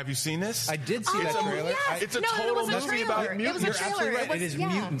 Ooh. Have you seen this? I did see that trailer. Yes. It's a No, it total was a movie trailer. about It was a mutants. You're trailer. absolutely right. It was- It is yeah.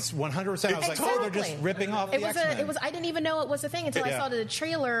 mutants, 100%. I was like, oh, they're just ripping off the X-Men. It was. I didn't even know it was a thing until I Yeah. saw the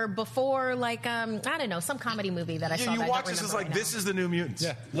trailer before, like I don't know, some comedy movie that I saw. You that I watch don't this, it's remember like, right this is the New Mutants.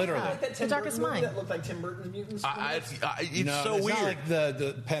 Yeah, literally. The Darkest Mind. That looked like Tim Burton's Mutants. It's No, so it's weird. not like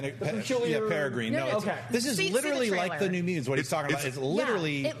the peculiar- Peregrine. No, Yeah, it's, okay. this is See the literally like trailer. the New Mutants. What he's talking about is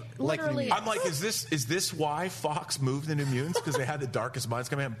literally it like the New literally Mutants. I'm like, is this why Fox moved the New Mutants? Because they had the Darkest Minds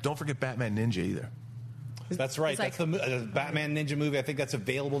coming out. Don't forget Batman Ninja either. That's right. It's That's like- the Batman Ninja movie. I think that's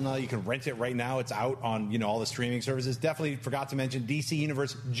available now. You can rent it right now. It's out on all the streaming services. Definitely forgot to mention DC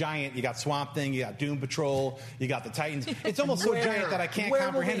Universe Giant. You got Swamp Thing. You got Doom Patrol. You got the Titans. It's almost so Where? giant that I can't Where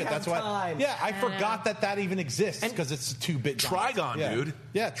will comprehend we it. That's have why. time? Yeah, I forgot that even exists because it's a 2-bit. Trigon, yeah. dude.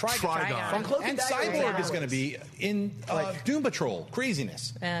 Yeah, Trigon. Trigon. Cloak And and Dagger Cyborg was is going to be in Doom Patrol.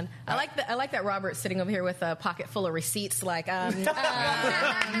 Craziness. And I like that Robert's sitting over here with a pocket full of receipts. Like, so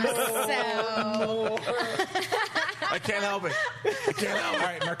I can't help it. I can't help All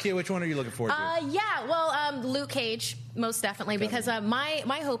right, Markia, which one are you looking forward to? Luke Cage, most definitely, because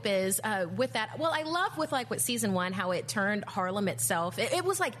my hope is with that. Well, I love with with season 1 how it turned Harlem itself. It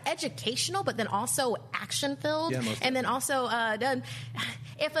was like educational, but then also action filled, Yeah, most and then also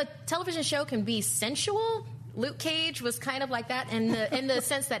if a television show can be sensual. Luke Cage was kind of like that in the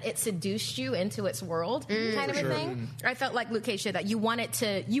sense that it seduced you into its world, kind of a thing. I felt like Luke Cage did that. You wanted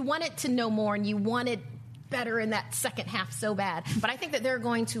to know more, and you wanted better in that second half so bad. But I think that they're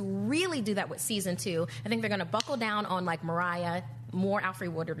going to really do that with season 2. I think they're going to buckle down on Mariah. More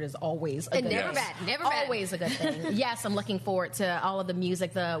Alfred Woodard is always a good Never thing. bad, never bad. Always a good thing. Yes, I'm looking forward to all of the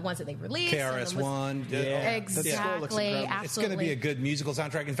music, the ones that they released. KRS-One. Exactly, absolutely. It's going to be a good musical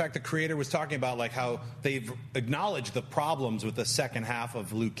soundtrack. In fact, the creator was talking about how they've acknowledged the problems with the second half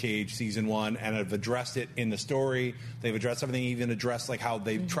of Luke Cage season 1 and have addressed it in the story. They've addressed everything, even addressed how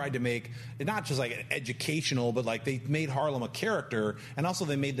they've tried to make it not just educational, but they made Harlem a character, and also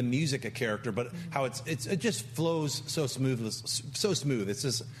they made the music a character. But how it just flows so smooth.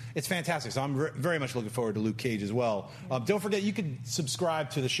 It's fantastic. So I'm very much looking forward to Luke Cage as well. Don't forget, you can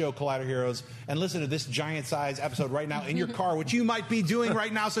subscribe to the show Collider Heroes and listen to this giant-size episode right now in your car, which you might be doing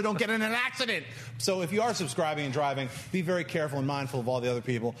right now, so don't get in an accident. So if you are subscribing and driving, be very careful and mindful of all the other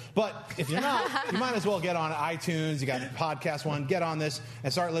people. But if you're not, you might as well get on iTunes. You got Podcast One. Get on this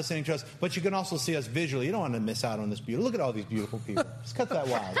and start listening to us. But you can also see us visually. You don't want to miss out on this beauty. Look at all these beautiful people. Just cut that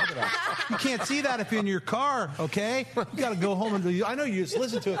wide. Look at that. You can't see that if you're in your car, okay? You got to go home and do. I know you just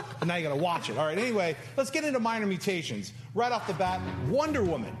listen to it, but now you got to watch it. All right. Anyway, let's get into minor mutations. Right off the bat, Wonder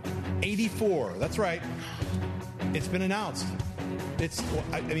Woman, 84. That's right. It's been announced. That's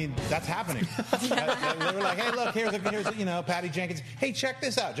happening. They're like, hey, look, here's Patty Jenkins. Hey, check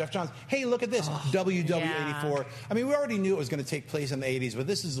this out, Jeff Johns. Hey, look at this, WW84. I mean, we already knew it was going to take place in the 80s, but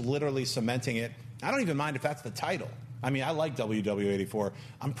this is literally cementing it. I don't even mind if that's the title. I mean, I like WW84.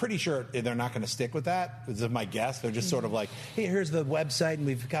 I'm pretty sure they're not going to stick with that. This is my guess. They're just sort of like, hey, here's the website, and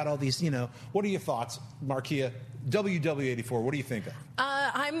we've got all these, What are your thoughts, Markia? WW84, what do you think of?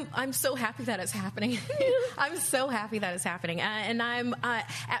 I'm so happy that it's happening. I'm so happy that it's happening. And I'm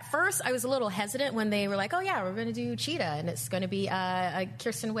at first I was a little hesitant when they were like, oh yeah, we're going to do Cheetah and it's going to be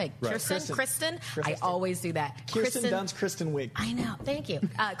Kirsten Wiig. Right. Kristen. I always do that. Kirsten Dunst, Kristen Wiig. I know. Thank you.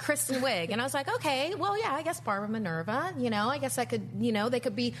 Kristen Wiig. And I was like, okay, well yeah, I guess Barbara Minerva. I guess I could. They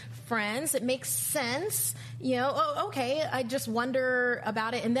could be friends. It makes sense. Oh, okay. I just wonder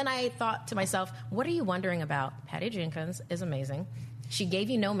about it. And then I thought to myself, what are you wondering about? Patty Jenkins is amazing. She gave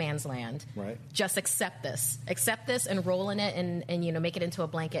you No Man's Land. Right. Just accept this. Accept this and roll in it and make it into a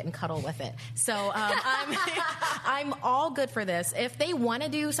blanket and cuddle with it. So I'm all good for this. If they want to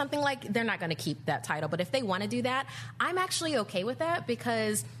do something like, they're not going to keep that title, but if they want to do that, I'm actually okay with that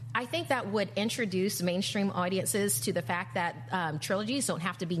because I think that would introduce mainstream audiences to the fact that trilogies don't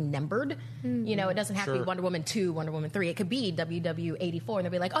have to be numbered. It doesn't have to be Wonder Woman 2, Wonder Woman 3. It could be WW84, and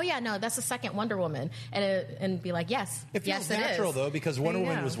they'll be like, oh, yeah, no, that's the second Wonder Woman. And be like, yes, it feels yes, natural, it is. though, because Wonder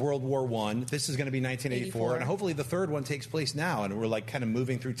Woman was World War I. This is going to be 1984, and hopefully the third one takes place now, and we're like kind of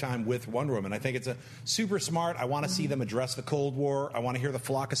moving through time with Wonder Woman. I think it's a super smart. I want to see them address the Cold War. I want to hear the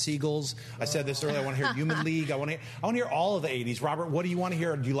Flock of Seagulls. I said this earlier. I want to hear Human League. I want to hear all of the 80s. Robert, what do you want to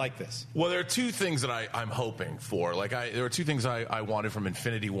hear? Or do you like this? Well, there are two things that I'm hoping for. There were two things I wanted from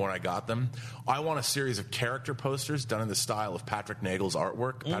Infinity War, and I got them. I want a series of character posters done in the style of Patrick Nagel's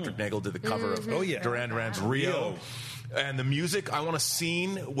artwork. Patrick Nagel did the cover of Duran Duran's Rio. And the music, I want a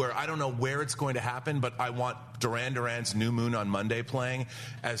scene where I don't know where it's going to happen, but I want Duran Duran's New Moon on Monday playing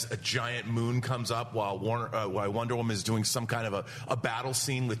as a giant moon comes up while Wonder Woman is doing some kind of a battle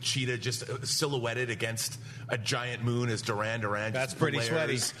scene with Cheetah just silhouetted against a giant moon as Duran Duran. That's pretty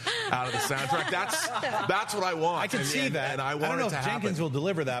sweaty. Out of the soundtrack. That's what I want. I can see that. And I don't know if Jenkins will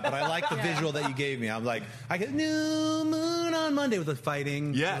deliver that, but I like the visual that you gave me. I'm like, I get New Moon on Monday with the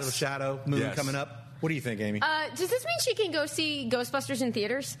fighting, a little shadow moon coming up. What do you think, Amy? Does this mean she can go see Ghostbusters in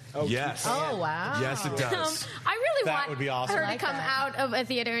theaters? Oh, yes. Oh, wow. Yes, it does. I really That want would be awesome. her to come out of a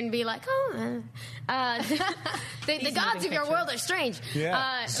theater and be like, the gods of your world are strange.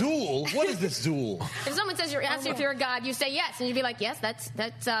 Yeah. Zool? What is this Zool? If someone says asks you if you're a god, you say yes, and you'd be like, yes,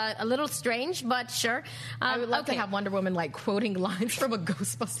 that's a little strange, but sure. I would love to have Wonder Woman quoting lines from a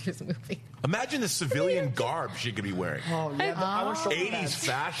Ghostbusters movie. Imagine the civilian garb she could be wearing. Oh, yeah. I want shoulder 80s pads.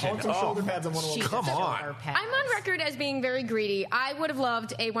 fashion. I want some shoulder pads on Wonder Woman. Come on. I'm on record as being very greedy. I would have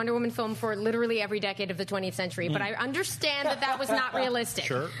loved a Wonder Woman film for literally every decade of the 20th century, but I understand that was not realistic.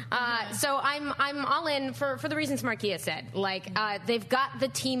 Sure. So I'm all in for the reasons Markia said. They've got the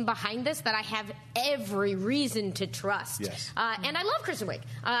team behind this that I have every reason to trust. Yes. And I love Kristen Wiig.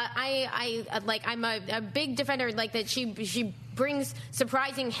 I'm a big defender that she brings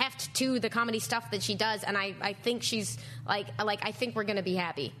surprising heft to the comedy stuff that she does, and I think she's I think we're going to be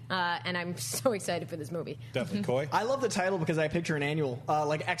happy, and I'm so excited for this movie. Definitely. Coy? I love the title because I picture an annual,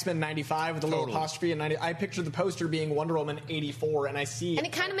 like X-Men 95 with a little apostrophe and 90. I picture the poster being Wonder Woman 84, and I see... And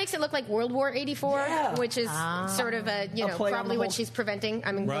it kind of makes it look like World War 84, which is sort of probably what she's preventing.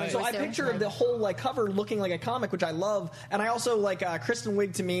 So I picture the whole cover looking like a comic, which I love, and I also Kristen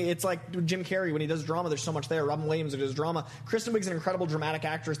Wiig. To me, it's like Jim Carrey when he does drama. There's so much there. Robin Williams who does drama. Kristen Wiig's an incredible dramatic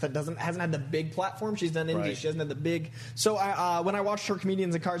actress that hasn't had the big platform. She's done indie. She hasn't had the big. So when I watched her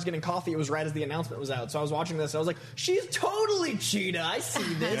Comedians and Cars Getting Coffee, it was right as the announcement was out. So I was watching this, and I was like, she's totally Cheetah. I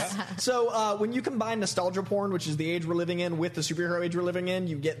see this. So when you combine nostalgia porn, which is the age we're living in, with the superhero age we're living in,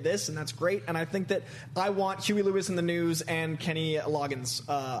 you get this, and that's great. And I think that I want Huey Lewis in the News and Kenny Loggins.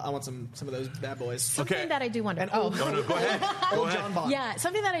 I want some of those bad boys. Something that I do wonder. No, go ahead. Old John Bond. Yeah,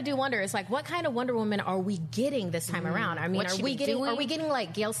 something that I do wonder is what kind of Wonder Woman are we getting this time around? I mean, are we getting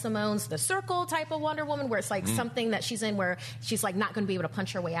Gail Simone's The Circle type of Wonder Woman, where it's something that she's in where she's not going to be able to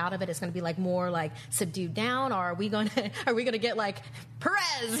punch her way out of it? It's going to be more subdued down, or are we going to get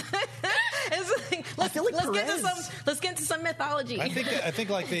Perez? Let's get into some mythology. I think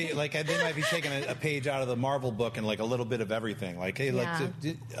they might be taking a page out of the Marvel book and a little bit of everything.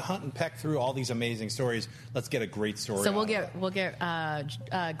 To hunt and peck through all these amazing stories. Let's get a great story. So we'll get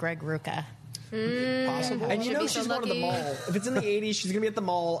Greg Rucka. Possible. And she's going to the mall. If it's in the 80s, she's going to be at the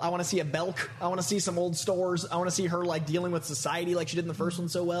mall. I want to see a Belk. I want to see some old stores. I want to see her dealing with society like she did in the first one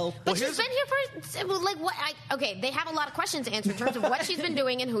so well. But she's been here for what? They have a lot of questions to answer in terms of what she's been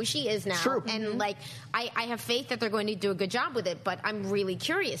doing and who she is now. True. And I have faith that they're going to do a good job with it. But I'm really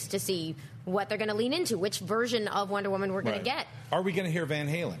curious to see what they're going to lean into, which version of Wonder Woman we're going to get. Are we going to hear Van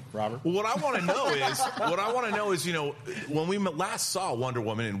Halen, Robert? Well, what I want to know is, when we last saw Wonder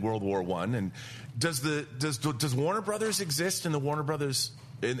Woman in World War I, and does Warner Brothers exist in the Warner Brothers?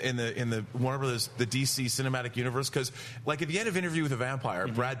 In the Warner Brothers, the DC cinematic universe? Because, like, at the end of Interview with a Vampire,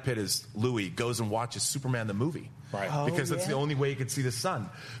 Brad Pitt as Louis goes and watches Superman the movie. Right. Because that's the only way he could see the sun.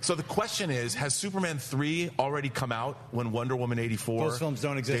 So the question is, has Superman 3 already come out when Wonder Woman 84 Those films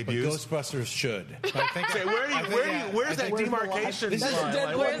don't exist, debuts? but Ghostbusters should. I think, where's that demarcation? This is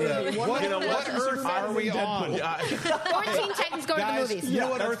what Earth are we on? 14 Titans go to the movies. You know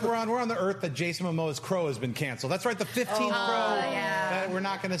what Earth we're on? We're on the Earth that Jason Momoa's Crow has been canceled. That's right, the 15th Crow that we're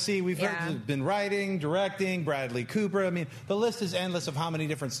not going to see. We've heard been writing, directing, Bradley Cooper. I mean, the list is endless of how many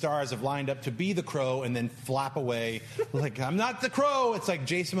different stars have lined up to be the Crow and then flap away. Like, I'm not the Crow. It's like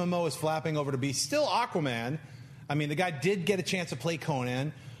Jason Momoa is flapping over to be still Aquaman. I mean, the guy did get a chance to play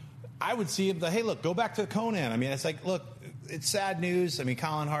Conan. I would see him, hey, look, go back to Conan. I mean, it's like, look, it's sad news. I mean,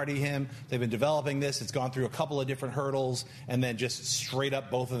 Colin Hardy, they've been developing this. It's gone through a couple of different hurdles, and then just straight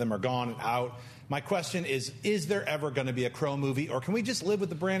up, both of them are gone and out. My question is there ever going to be a Crow movie, or can we just live with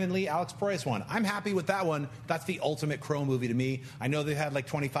the Brandon Lee, Alex Proyas one? I'm happy with that one. That's the ultimate Crow movie to me. I know they've had like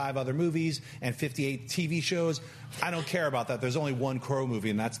 25 other movies and 58 TV shows. I don't care about that. There's only one Crow movie,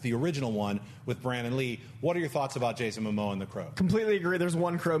 and that's the original one with Brandon Lee. What are your thoughts about Jason Momoa and the Crow? Completely agree. There's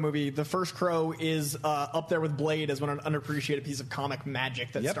one Crow movie. The first Crow is up there with Blade as an underappreciated piece of comic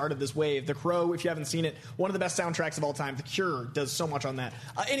magic that started this wave. The Crow, if you haven't seen it, one of the best soundtracks of all time. The Cure does so much on that.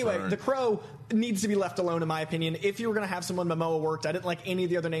 Anyway, The Crow needs to be left alone, in my opinion. If you were going to have someone Momoa worked, I didn't like any of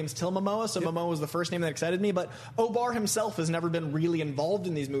the other names till Momoa, so Momoa was the first name that excited me. But Obar himself has never been really involved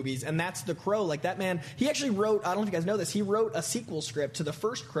in these movies, and that's the Crow. Like, that man, he actually wrote, I don't know if you guys know this, he wrote a sequel script to the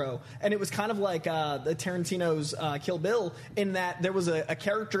first Crow, and it was kind of like the Tarantino's Kill Bill, in that there was a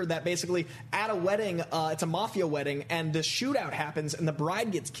character that basically, at a wedding, it's a mafia wedding, and the shootout happens, and the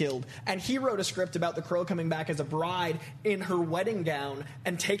bride gets killed, and he wrote a script about the Crow coming back as a bride in her wedding gown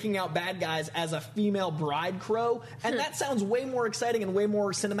and taking out bad guys as a female bride Crow, and that sounds way more exciting and way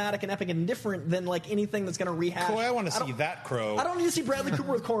more cinematic and epic and different than like anything that's going to rehash. Coy, I want to see that Crow. I don't need to see Bradley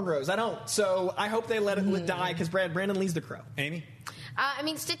Cooper with cornrows. I don't. So I hope they let it die, because Brandon Lee's the Crow. Amy? I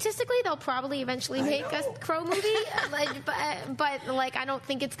mean, statistically, they'll probably eventually make a Crow movie, but I don't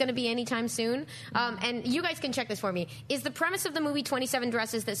think it's going to be anytime soon. And you guys can check this for me. Is the premise of the movie 27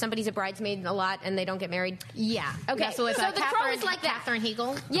 Dresses that somebody's a bridesmaid a lot and they don't get married? Yeah. Okay. Yeah, so it's the Crow is like that. Katherine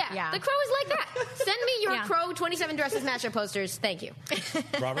Hegel. Yeah. The Crow is like that. Send me your Crow 27 Dresses mashup posters. Thank you.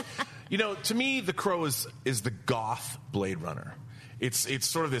 Robert? To me, the Crow is the goth Blade Runner. It's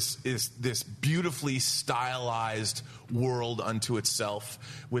sort of this beautifully stylized world unto itself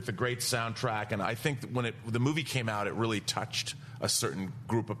with a great soundtrack, and I think that when the movie came out, it really touched a certain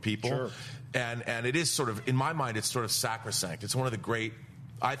group of people. Sure. And it is sort of, in my mind, it's sort of sacrosanct. It's one of the great,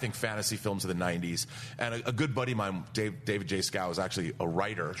 I think, fantasy films of the 90s. And a good buddy of mine, David J. Scow, was actually a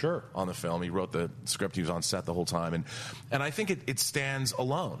writer on the film. He wrote the script. He was on set the whole time. And I think it stands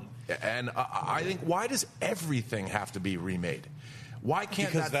alone. And I think, why does everything have to be remade? Why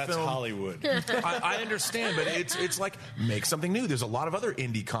can't because that that's film... Hollywood. I understand, but it's like, make something new. There's a lot of other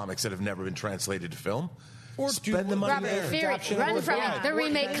indie comics that have never been translated to film. Or spend the money there. Run from it. The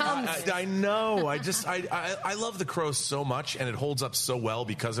remake comes. I know. I love The Crow so much, and it holds up so well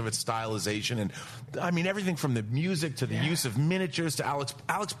because of its stylization. And I mean, everything from the music to the use of miniatures to Alex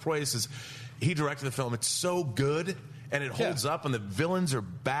Proyas. He directed the film. It's so good. And it holds up, and the villains are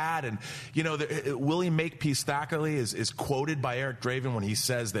bad. And, William Makepeace Thackeray is quoted by Eric Draven when he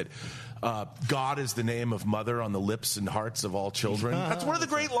says that God is the name of mother on the lips and hearts of all children. That's one of the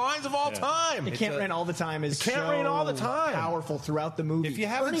great lines of all time. It can't rain all the time is rain all the time. Powerful throughout the movie. If you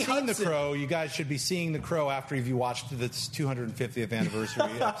haven't seen The Crow, you guys should be seeing The Crow after you've watched this 250th anniversary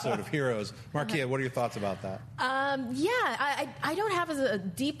episode of Heroes. Markia, what are your thoughts about that? I don't have as a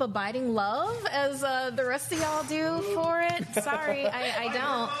deep, abiding love as the rest of y'all do for it. Sorry, I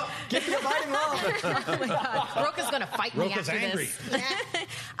don't. Get the abiding love. Oh my God, Roka's gonna fight me Roka's after angry. this.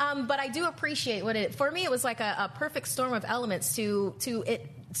 But I do appreciate what it. For me, it was like a perfect storm of elements to it.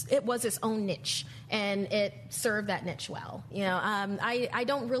 It was its own niche, and it served that niche well. I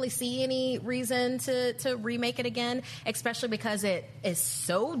don't really see any reason to remake it again, especially because it is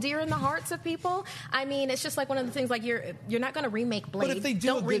so dear in the hearts of people. I mean, it's just like one of the things, like you're not going to remake Blade. But if they do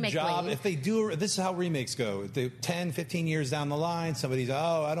don't a good remake job, Blade. if they do, this is how remakes go. If 10, 15 years down the line, somebody's,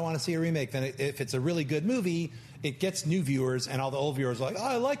 I don't want to see a remake. Then if it's a really good movie, it gets new viewers, and all the old viewers are like, oh,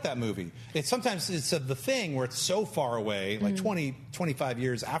 I like that movie. Sometimes it's The Thing, where it's so far away, like 20, 25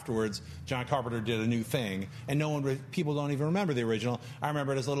 years afterwards, John Carpenter did a new thing, and people don't even remember the original. I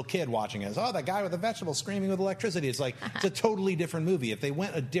remember it as a little kid watching it. Oh, that guy with the vegetable screaming with electricity. It's like, it's a totally different movie. If they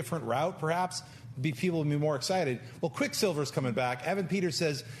went a different route, perhaps, people would be more excited. Well, Quicksilver's coming back. Evan Peters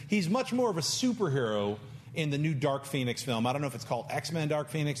says he's much more of a superhero in the new Dark Phoenix film. I don't know if it's called X-Men Dark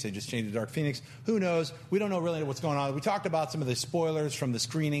Phoenix. They just changed it to Dark Phoenix. Who knows? We don't know really what's going on. We talked about some of the spoilers from the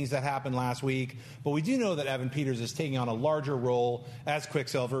screenings that happened last week, but we do know that Evan Peters is taking on a larger role as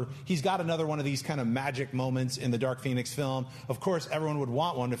Quicksilver. He's got another one of these kind of magic moments in the Dark Phoenix film. Of course, everyone would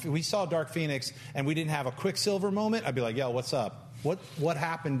want one. If we saw Dark Phoenix and we didn't have a Quicksilver moment, I'd be like, yo, what's up? What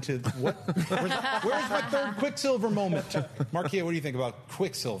happened to what? Where's my third Quicksilver moment? Markia, what do you think about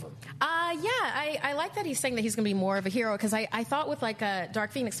Quicksilver? I like that he's saying that he's going to be more of a hero, because I thought with like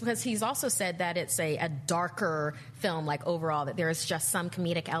Dark Phoenix, because he's also said that it's a darker film, like overall, that there's just some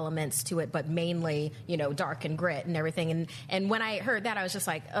comedic elements to it, but mainly, dark and grit and everything. And when I heard that, I was just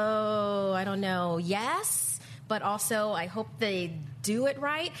like, oh, I don't know. Yes. But also, I hope they do it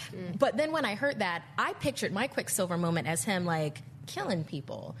right. But then when I heard that, I pictured my Quicksilver moment as him, like, killing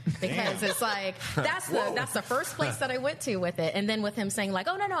people, because it's like that's the first place that I went to with it. And then with him saying like,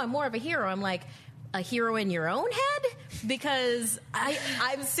 oh no, I'm more of a hero, I'm like, a hero in your own head? Because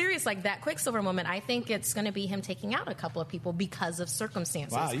I'm serious, like that Quicksilver moment, I think it's going to be him taking out a couple of people because of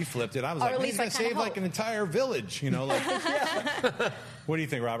circumstances. Wow, you flipped it. I was like, he's going to save like an entire village, What do you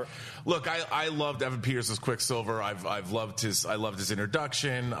think, Robert? Look, I loved Evan Peters as Quicksilver. I loved his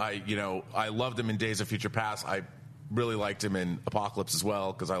introduction. I loved him in Days of Future Past. I really liked him in Apocalypse as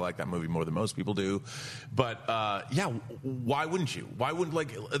well, because I like that movie more than most people do. But why wouldn't you? Why wouldn't,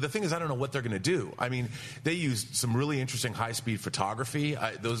 like, the thing is, I don't know what they're going to do. I mean, they used some really interesting high-speed photography.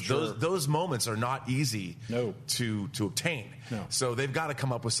 Those moments are not easy to obtain. No. So they've got to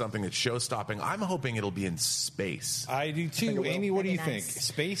come up with something that's show-stopping. I'm hoping it'll be in space. I do too. Amy, what do you think?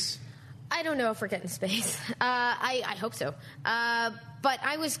 Space? I don't know if we're getting space. I hope so. But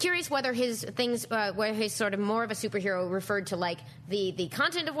I was curious whether his things, where he's sort of more of a superhero, referred to like the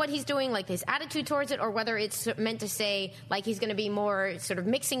content of what he's doing, like his attitude towards it, or whether it's meant to say like he's going to be more sort of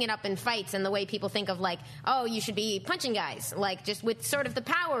mixing it up in fights and the way people think of like, oh, you should be punching guys, like just with sort of the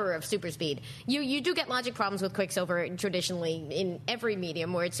power of super speed. You do get logic problems with Quicksilver traditionally in every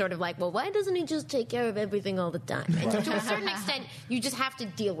medium, where it's sort of like, well, why doesn't he just take care of everything all the time? And to a certain extent, you just have to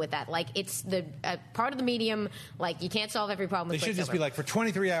deal with that. Like it's the part of the medium. Like you can't solve every problem with Quicksilver. They should just be like, for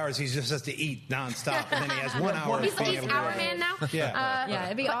 23 hours, he just has to eat nonstop, and then he has 1 hour. He's Hour Man now? Yeah,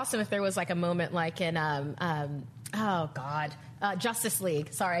 it'd be awesome if there was like a moment like in, oh, God. Justice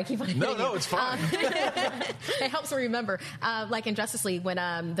League. Sorry, I keep on hitting No, it's fine. It helps me remember. Like in Justice League when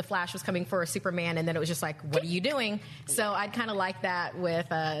the Flash was coming for Superman, and then it was just like, what are you doing? So I'd kind of like that with,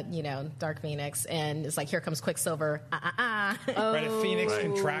 Dark Phoenix, and it's like, here comes Quicksilver. Right, if Phoenix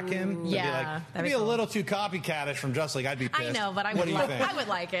can track him, it'd be a little too copycatish from Justice League. I'd be pissed. I know, but I would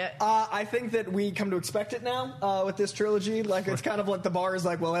like it. I think that we come to expect it now with this trilogy. Like it's kind of like the bar is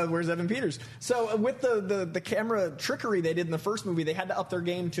like, well, where's Evan Peters? So with the camera trickery they did in the first movie, they had to up their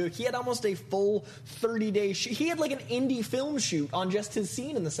game too. He had almost a full 30-day shoot. He had like an indie film shoot on just his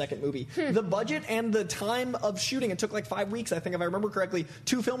scene in the second movie. The budget and the time of shooting, it took like 5 weeks, I think, if I remember correctly,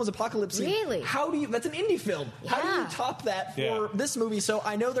 to film his Apocalypse scene. Really? That's an indie film. Yeah. How do you top that for this movie? So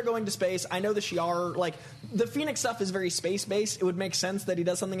I know they're going to space. I know the Shi'ar, like the Phoenix stuff is very space-based. It would make sense that he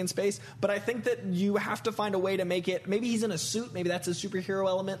does something in space, but I think that you have to find a way to make it, maybe he's in a suit, maybe that's a superhero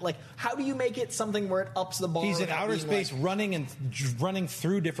element. Like, how do you make it something where it ups the bar? He's in outer space, like, running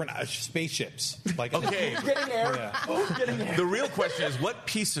through different spaceships. Like, okay. Getting air. Getting air. The real question is, what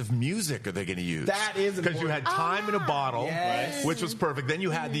piece of music are they going to use? That is important. Because you had Time in a Bottle, which was perfect. Then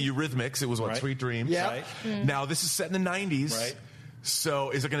you had the Eurythmics. It was, Sweet Dreams? Yeah. Right. Now, this is set in the 90s. Right. So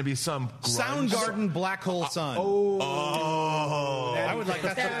is it going to be some grunge? Soundgarden, Black Hole Sun. I would like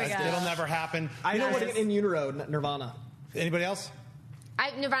that. It'll never happen. I know what in utero, Nirvana. Anybody else?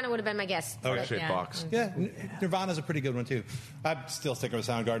 Nirvana would have been my guess. Box. Yeah, Nirvana's a pretty good one, too. I'm still sticking with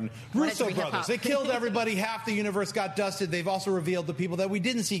Soundgarden. Russo brothers. They killed everybody. Half the universe got dusted. They've also revealed the people that we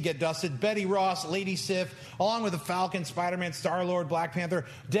didn't see get dusted. Betty Ross, Lady Sif, along with the Falcon, Spider-Man, Star-Lord, Black Panther,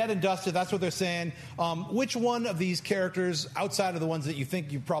 dead and dusted. That's what they're saying. Which one of these characters, outside of the ones that you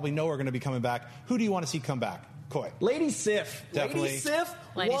think you probably know are going to be coming back, who do you want to see come back? Coy. Lady Sif. Definitely. Lady Sif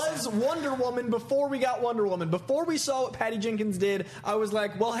was Wonder Woman before we got Wonder Woman. Before we saw what Patty Jenkins did, I was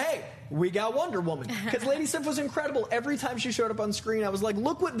like, well, hey, we got Wonder Woman. Because Lady Sif was incredible. Every time she showed up on screen, I was like,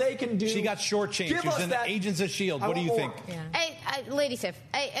 look what they can do. She got shortchanged. She was in Agents of S.H.I.E.L.D. What do you think? Yeah. Lady Sif.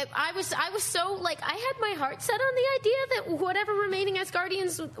 I was so like I had my heart set on the idea that whatever remaining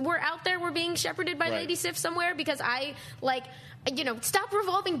Asgardians were out there were being shepherded by Lady Sif somewhere because I like. Stop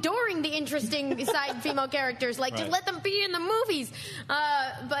revolving dooring the interesting side female characters. Like, just let them be in the movies.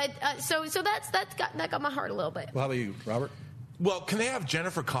 So that got my heart a little bit. Well, how about you, Robert? Well, can they have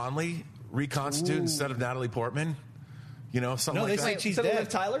Jennifer Connelly reconstitute instead of Natalie Portman? Something like that. Say she's dead. Liv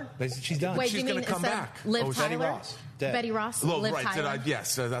Tyler? They said she's done. Wait, She's going to come back. Liv Tyler? Betty Ross. Dead. Betty Ross? Well, Liv right. Tyler?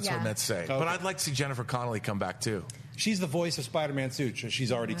 Yes, that's what I meant to say. Okay. But I'd like to see Jennifer Connelly come back, too. She's the voice of Spider-Man suit.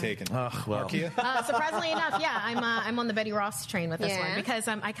 She's already taken. Markia? Surprisingly enough, I'm on the Betty Ross train with this one because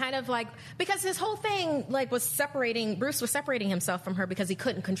I kind of because his whole thing was Bruce was separating himself from her because he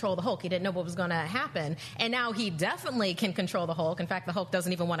couldn't control the Hulk. He didn't know what was going to happen, and now he definitely can control the Hulk. In fact, the Hulk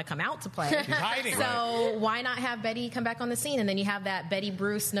doesn't even want to come out to play. He's hiding. So why not have Betty come back on the scene, and then you have that Betty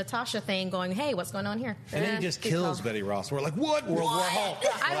Bruce Natasha thing going? Hey, what's going on here? And then he just kills Betty Ross. We're like, what? World War Hulk.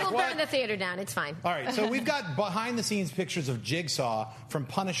 I will burn the theater down. It's fine. All right, so we've got behind-the-scenes pictures of Jigsaw from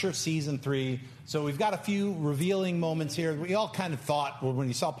Punisher Season 3. So we've got a few revealing moments here. We all kind of thought, when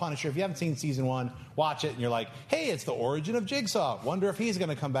you saw Punisher, if you haven't seen Season 1, watch it, and you're like, hey, it's the origin of Jigsaw. Wonder if he's going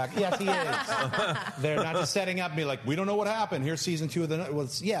to come back. Yes, he is. They're not just setting up and be like, we don't know what happened. Here's Season 2 of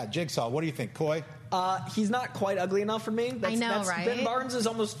the... Jigsaw. What do you think, Coy? He's not quite ugly enough for me. I know, right? Ben Barnes is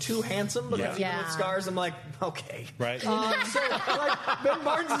almost too handsome, but even with scars, I'm like, okay. Right. Ben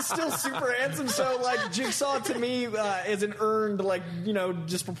Barnes is still super handsome, so Jigsaw to me is an earned,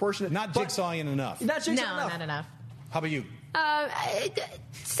 disproportionate. Not Jigsawing enough. Not Jigsaw No, enough. not enough. How about you?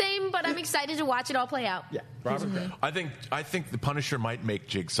 Same, but I'm excited to watch it all play out. Yeah. Robert? I think the Punisher might make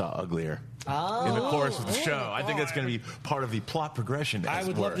Jigsaw uglier in the course of the show. I think that's going to be part of the plot progression. I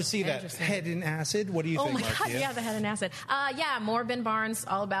would love to see that. Head in acid. What do you think, Oh my God! Marcia? Yeah, the head in acid. More Ben Barnes,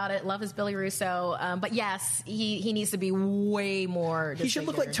 all about it. Love his Billy Russo. But yes, he needs to be way more. He should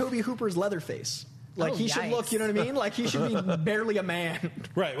look like Toby Hooper's Leatherface. He should yikes. look, you know what I mean? He should be barely a man.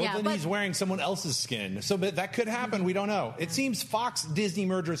 Right. Well, then he's wearing someone else's skin. So that could happen. We don't know. It seems Fox-Disney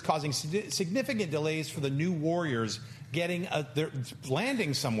merger is causing significant delays for the New Warriors getting they're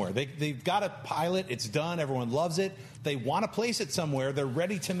landing somewhere. They've got a pilot. It's done. Everyone loves it. They want to place it somewhere. They're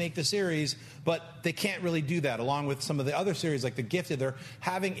ready to make the series, but they can't really do that. Along with some of the other series like The Gifted, they're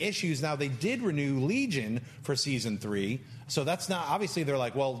having issues. Now, they did renew Legion for Season 3, so that's not... Obviously, they're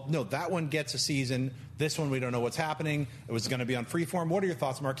like, well, no, that one gets a season. This one, we don't know what's happening. It was going to be on Freeform. What are your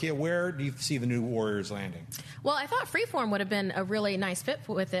thoughts, Markia? Where do you see the New Warriors landing? Well, I thought Freeform would have been a really nice fit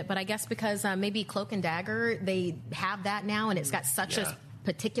with it, but I guess because maybe Cloak and Dagger, they have that now, and it's got such a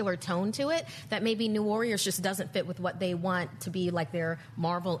particular tone to it that maybe New Warriors just doesn't fit with what they want to be like their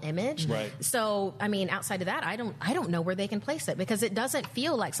Marvel image. Right. So, I mean, outside of that, I don't know where they can place it because it doesn't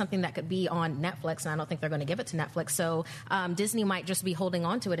feel like something that could be on Netflix, and I don't think they're going to give it to Netflix. So, Disney might just be holding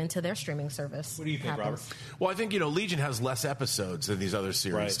on to it into their streaming service. What do you think, Robert? Well, I think, Legion has less episodes than these other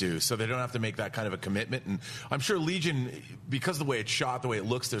series do, so they don't have to make that kind of a commitment. And I'm sure Legion, because of the way it's shot, the way it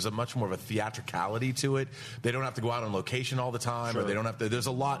looks, there's a much more of a theatricality to it. They don't have to go out on location all the time, or they don't have to... There's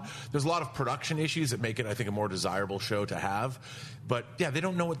a lot of production issues that make it, I think, a more desirable show to have. But yeah, they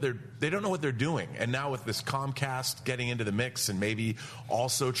don't know what they're doing. And now with this Comcast getting into the mix and maybe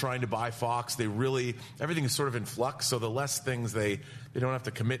also trying to buy Fox, everything is sort of in flux. So the less things they don't have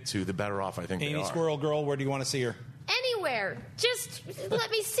to commit to, the better off I think they are. Amy Squirrel Girl, where do you want to see her? Anywhere, just let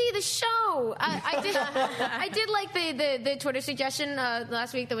me see the show. I did like the Twitter suggestion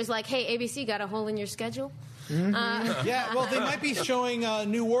last week that was like, "Hey, ABC, got a hole in your schedule?" Well, they might be showing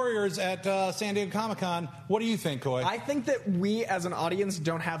New Warriors at San Diego Comic-Con. What do you think, Coy? I think that we, as an audience,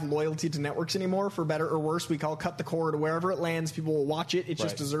 don't have loyalty to networks anymore, for better or worse. We call cut the cord. Wherever it lands, people will watch it. It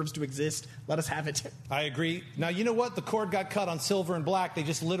just deserves to exist. Let us have it. I agree. Now, you know what? The cord got cut on Silver and Black. They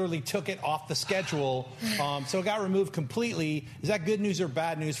just literally took it off the schedule. So it got removed completely. Is that good news or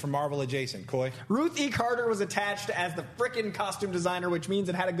bad news for Marvel adjacent, Coy? Ruth E. Carter was attached as the frickin' costume designer, which means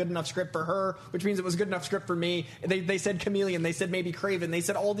it had a good enough script for her, which means it was good enough script for me. They said Chameleon. They said maybe Kraven. They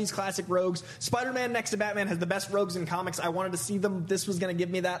said all these classic rogues. Spider-Man next to Batman has the best rogues in comics. I wanted to see them. This was going to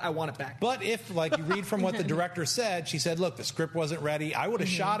give me that. I want it back. But if, you read from what the director said, she said, look, the script wasn't ready. I would have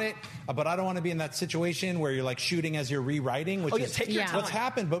shot it, but I don't want to be in that situation where you're, shooting as you're rewriting, which is take your time. What's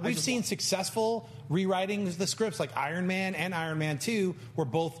happened. But we've seen successful rewriting the scripts, like Iron Man and Iron Man 2 were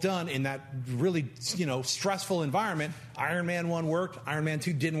both done in that really, stressful environment. Iron Man 1 worked. Iron Man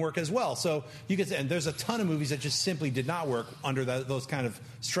 2 didn't work as well. So you could say, and there's a ton of movies that just simply did not work under those kind of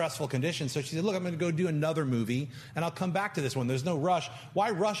stressful conditions. So she said, look, I'm going to go do another movie, and I'll come back to this one. There's no rush.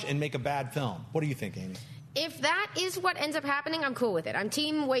 Why rush and make a bad film? What do you think, Amy? If that is what ends up happening, I'm cool with it. I'm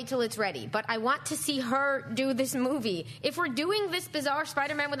team wait till it's ready. But I want to see her do this movie. If we're doing this bizarre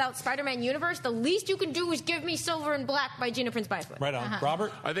Spider-Man without Spider-Man universe, the least you can do is give me Silver and Black by Gina Prince Bythewood. Right on.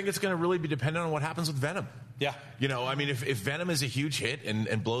 Robert? I think it's going to really be dependent on what happens with Venom. Yeah. You know, I mean, if Venom is a huge hit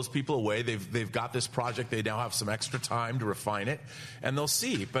and blows people away, they've got this project. They now have some extra time to refine it, and they'll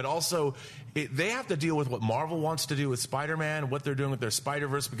see. But also, they have to deal with what Marvel wants to do with Spider-Man, what they're doing with their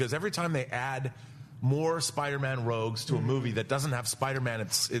Spider-Verse, because every time they add more Spider-Man rogues to a movie that doesn't have Spider-Man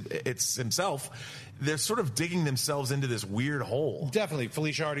it's himself, they're sort of digging themselves into this weird hole. Definitely.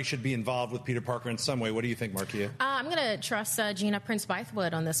 Felicia Hardy should be involved with Peter Parker in some way. What do you think, Markia? I'm going to trust Gina Prince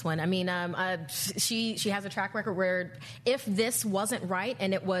Bythewood on this one. I mean, she has a track record where if this wasn't right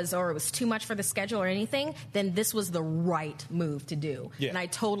and it was too much for the schedule or anything, then this was the right move to do. Yeah. And I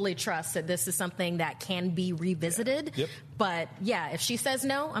totally trust that this is something that can be revisited. Yep. But yeah, if she says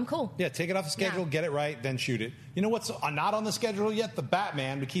no, I'm cool. Yeah, take it off the schedule, get it right, then shoot it. You know what's not on the schedule yet? The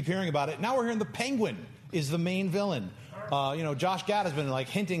Batman. We keep hearing about it. Now we're hearing the Penguin is the main villain. Josh Gad has been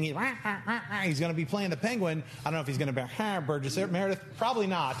hinting he's going to be playing the Penguin. I don't know if he's going to be Burgess Meredith. Probably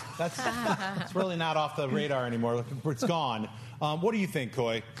not. It's really not off the radar anymore. It's gone. What do you think,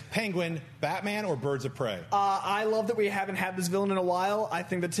 Coy? Penguin, Batman, or Birds of Prey? I love that we haven't had this villain in a while. I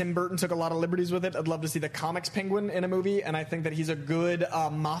think that Tim Burton took a lot of liberties with it. I'd love to see the comics Penguin in a movie, and I think that he's a good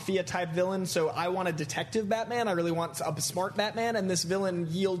mafia-type villain, so I want a detective Batman. I really want a smart Batman, and this villain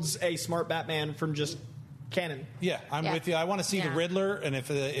yields a smart Batman from just canon. Yeah, I'm with you. I want to see the Riddler, and if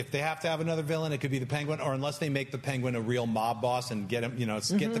they have to have another villain, it could be the Penguin, or unless they make the Penguin a real mob boss and get him,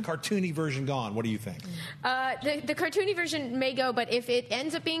 get the cartoony version gone. What do you think? The cartoony version may go, but if it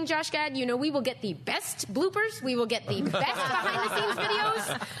ends up being Josh Gad, we will get the best bloopers. We will get the best behind-the-scenes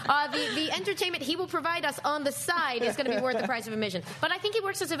videos. The entertainment he will provide us on the side is going to be worth the price of admission. But I think he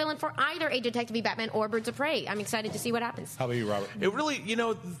works as a villain for either a Detective Batman or Birds of Prey. I'm excited to see what happens. How about you, Robert? It really,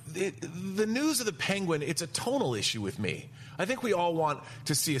 the news of the Penguin, it's a tonal issue with me. I think we all want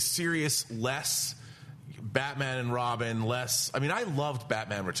to see a serious, less Batman and Robin, less. I mean, I loved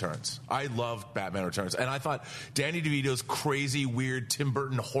Batman Returns. And I thought Danny DeVito's crazy, weird Tim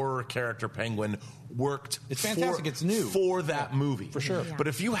Burton horror character Penguin worked. It's fantastic. It's new for that movie, for sure. Yeah. But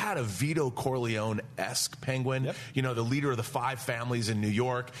if you had a Vito Corleone-esque Penguin, the leader of the 5 families in New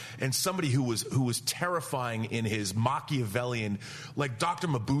York, and somebody who was terrifying in his Machiavellian, like Dr.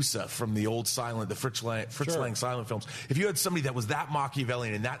 Mabuse from the old the Fritz Lang silent films. If you had somebody that was that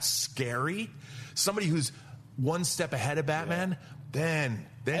Machiavellian and that scary, somebody who's one step ahead of Batman, then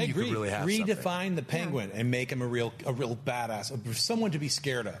you could really have redefine the Penguin and make him a real badass, someone to be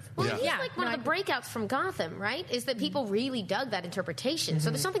scared of. Well, he's like one of the breakouts from Gotham, right? Is that people really dug that interpretation. So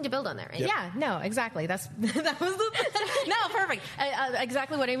there's something to build on there. Right? Yeah, no, exactly. That was perfect.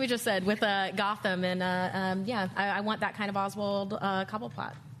 Exactly what Amy just said with Gotham, and I want that kind of Oswald couple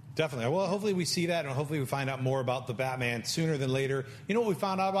plot. Definitely. Well, hopefully we see that, and hopefully we find out more about the Batman sooner than later. You know what we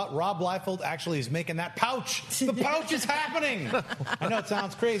found out about? Rob Liefeld actually is making that pouch. The pouch is happening. I know it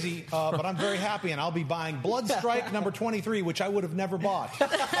sounds crazy, but I'm very happy, and I'll be buying Bloodstrike number 23, which I would have never bought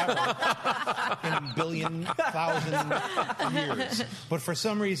ever in a billion, thousand years. But for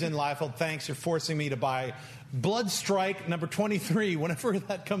some reason, Liefeld, thanks for forcing me to buy Bloodstrike number 23. Whenever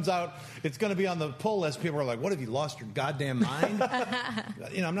that comes out, it's going to be on the pull list. People are like, what, have you lost your goddamn mind?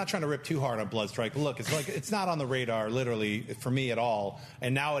 I'm not trying to rip too hard on Bloodstrike, but look, it's not on the radar literally for me at all.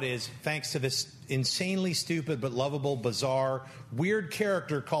 And now it is, thanks to this insanely stupid but lovable, bizarre, weird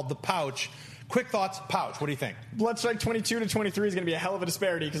character called the Pouch. Quick thoughts, Pouch. What do you think? Bloodstrike 22 to 23 is going to be a hell of a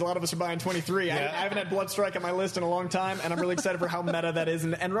disparity because a lot of us are buying 23. I haven't had Bloodstrike on my list in a long time, and I'm really excited for how meta that is.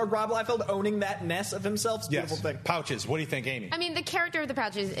 And Rob Liefeld owning that ness of himself is a beautiful thing. Pouches. What do you think, Amy? I mean, the character of the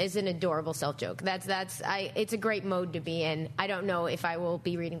Pouch is an adorable self-joke. It's a great mode to be in. I don't know if I will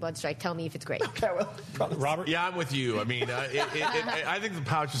be reading Bloodstrike. Tell me if it's great. Okay, well. Robert? Yeah, I'm with you. I mean, I think the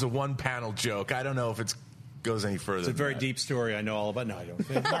Pouch is a one-panel joke. I don't know if it goes any further. It's a very deep story. I know all about. No, I don't.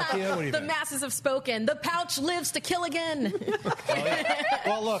 Markia, what do you think? The masses have spoken. The Pouch lives to kill again.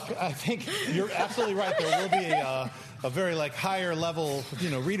 Well, look, I think you're absolutely right. There will be a very higher level,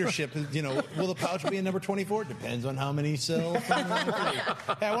 readership. Will the Pouch be in number 24? Depends on how many sell.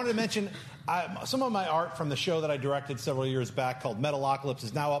 Hey, I wanted to mention some of my art from the show that I directed several years back called Metalocalypse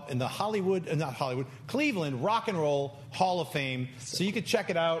is now up in the Cleveland Rock and Roll Hall of Fame. So you can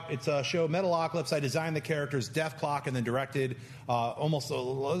check it out. It's a show, Metalocalypse. I designed the characters, Death Clock, and then directed almost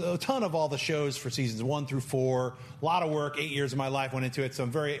a ton of all the shows for seasons 1 through 4. A lot of work, 8 years of my life went into it. So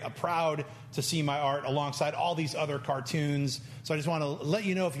I'm very proud to see my art alongside all these other cartoons. So I just want to let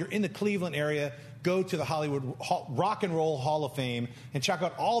you know, if you're in the Cleveland area, go to the Hollywood Rock and Roll Hall of Fame and check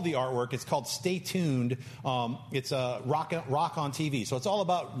out all the artwork. It's called Stay Tuned. It's rock on TV. So it's all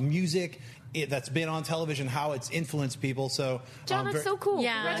about music that's been on television, how it's influenced people. So, John, that's so cool.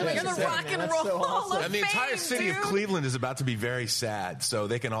 Yeah. Congratulations. You're the Rock and Roll Hall of And the entire Fame, city of dude. Cleveland is about to be very sad, so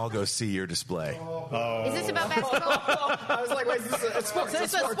they can all go see your display. Is this about basketball? I was like, wait, is this a sports?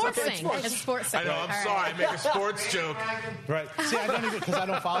 It's a sports thing. It's a sports thing. I know, I'm All sorry, right. I make a sports joke. Right. See, I don't even, because I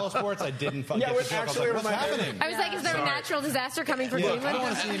don't follow sports, I didn't get the joke. I was actually, like, what's happening? I was like, is there a natural disaster coming for Yeah, I Cleveland? don't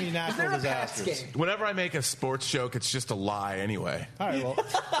want to see any natural disasters. Whenever I make a sports joke, it's just a lie anyway. All right, well,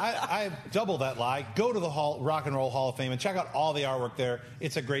 I double that lie. Go to the Rock and Roll Hall of Fame and check out all the artwork there.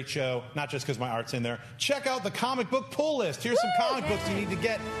 It's a great show, not just because my art's in there. Check out the comic book pull list. Here's some comic books you need to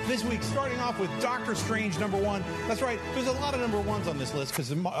get this week, starting off with Doctor Strange #1. That's right, there's a lot of #1s on this list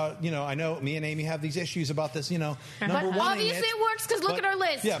because, I know me and Amy have these issues about this, #1. But obviously it works because look at our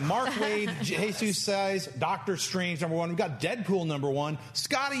list. Yeah, Mark Waid, Jesus Size, Doctor Strange #1. We've got Deadpool #1.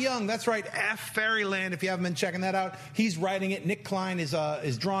 Scotty Young, that's right, F Fairyland, if you haven't been checking that out. He's writing it. Nick Klein is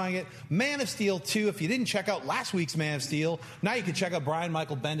drawing it. Man of Steel 2, if you didn't check out last week's Man of Steel, now you can check out Brian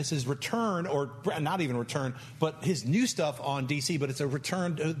Michael Bendis' return, or not even return, but his new stuff on DC, but it's a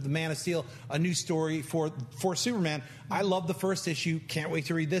return to the Man of Steel, a new story for Superman. I love the first issue. Can't wait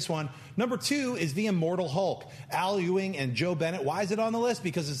to read this one. #2 is The Immortal Hulk. Al Ewing and Joe Bennett. Why is it on the list?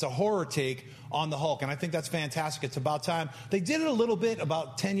 Because it's a horror take on the Hulk, and I think that's fantastic. It's about time. They did it a little bit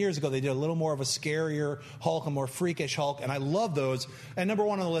about 10 years ago. They did a little more of a scarier Hulk, a more freakish Hulk, and I love those. And #1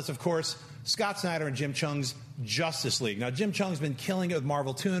 on the list, of course, Scott Snyder and Jim Cheung's Justice League. Now, Jim Cheung's been killing it with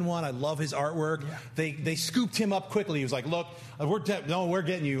Marvel 2-in-1. I love his artwork. Yeah. They scooped him up quickly. He was like, look, we're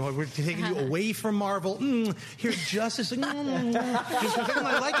getting you. We're taking you away from Marvel. Here's Justice League. Just because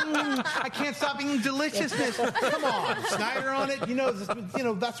I like I can't stop eating deliciousness. Come on. Snyder on it.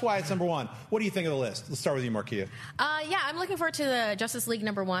 That's why it's #1. What do you think of the list? Let's start with you, Markia. Yeah, I'm looking forward to the Justice League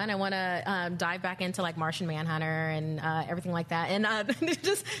 #1. I want to dive back into like Martian Manhunter and everything like that. And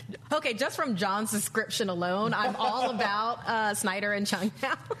just from John's description alone, I'm all about Snyder and Cheung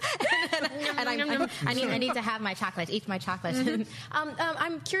now. and I need to have my chocolate. Eat my chocolate. Mm-hmm.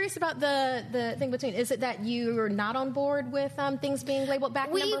 I'm curious about the thing between. Is it that you're not on board with things being labeled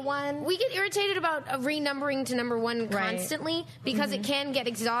back #1? We get irritated about renumbering to #1 constantly because it can get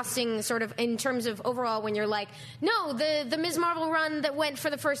exhausting, sort of in terms of overall. When you're like, no, the Ms. Marvel run that went for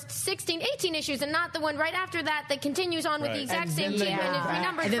the first 16, 18 issues, and not the one right after that continues on with the exact same team and is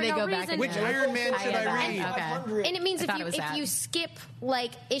renumbered and then for they no go reason. back. Which Iron Man should I read? Okay. And it means if you skip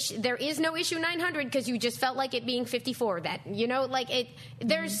there is no issue 900 because you just felt like it being 54. That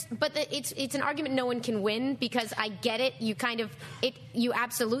it's an argument no one can win because I get it. You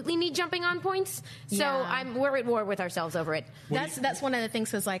absolutely need jumping on points. So we're at war with ourselves over it. That's one of the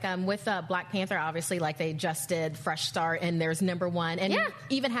things because with Black Panther, obviously they just did fresh start and there's #1 and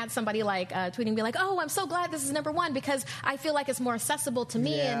even had somebody tweeting be like, oh, I'm so glad this is #1 because I feel like it's more accessible to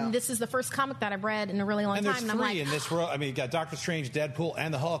me and this is the first comic that I've read in a really long time. And there's three in this world. I mean, you got Doctor Strange, Deadpool,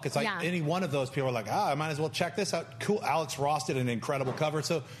 and the Hulk. It's like any one of those people are like, I might as well check this out. Cool. Alex Ross did an incredible cover.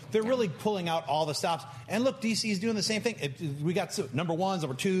 So they're really pulling out all the stops. And look, DC is doing the same thing. We got #1s,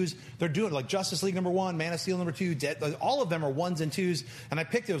 #2s. They're doing like Justice League #1, Man of Steel #2. All of them are 1s and 2s. And I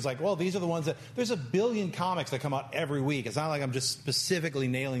picked it. It was like, well, these are the ones that there's a billion comics that come out every week. It's not like I'm just specifically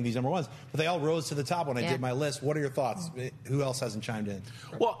nailing these #1s, but they all rose to the top when I did my list. What are your thoughts? Who else hasn't chimed in?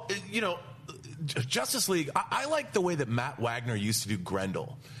 Well, Justice League, I like the way that Matt Wagner used to do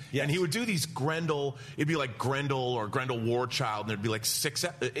Grendel. Yes. And he would do these Grendel, it'd be like Grendel or Grendel War Child, and there'd be like 6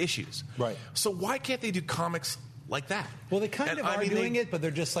 issues. Right. So why can't they do comics like that? Well, they kind of are doing it, but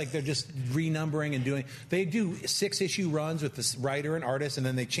they're just renumbering and doing. They do 6-issue runs with this writer and artist, and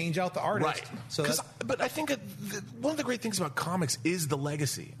then they change out the artist. Right. So, but I think one of the great things about comics is the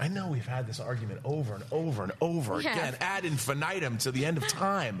legacy. I know we've had this argument over and over and over again, ad infinitum to the end of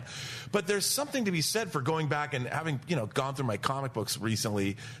time. But there's something to be said for going back and having gone through my comic books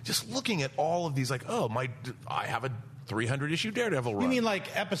recently, just looking at all of these, like, I have a 300-issue Daredevil run. You mean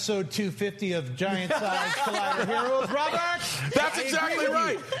like episode 250 of Giant Size Collider Heroes, Robert? That's exactly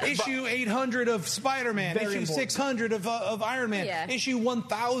right. Issue 800 of Spider-Man. Issue 600 of Iron Man. Yeah. Issue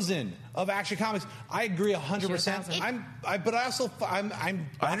 1000 of Action Comics. I agree 100%. But I also I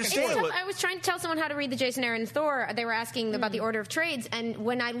understand. I was trying to tell someone how to read the Jason Aaron Thor. They were asking about the order of trades, and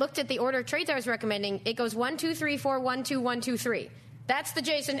when I looked at the order of trades I was recommending, it goes 1, 2, 3, 4, 1, 2, 1, 2, 3. That's the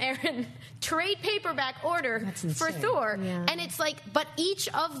Jason Aaron trade paperback order for Thor. Yeah. And it's like, but each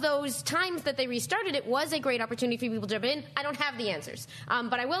of those times that they restarted it was a great opportunity for people to jump in. I don't have the answers.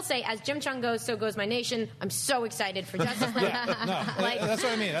 But I will say, as Jim Chung goes, so goes my nation. I'm so excited for Justice League. That's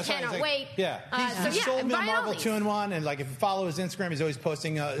what I mean. That's cannot wait. Yeah. He's sold me on Marvel 2-in-1, and like if you follow his Instagram, he's always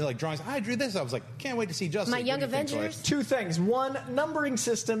posting like drawings. I drew this. I was like, can't wait to see Justice League. My Young Avengers. Two things. One, numbering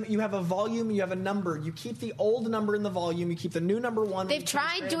system. You have a volume, you have a number. You keep the old number in the volume, you keep the new number one. They've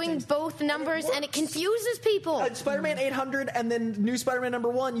tried doing both numbers, and it confuses people. Spider-Man 800 and then new Spider-Man number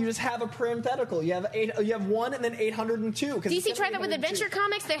 1, you just have a parenthetical. You have 1 and then 802. DC tried that with Adventure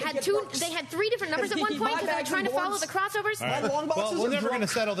Comics. They had They had 3 different numbers at one point because they were trying to follow the crossovers. Right. Well, we're never going to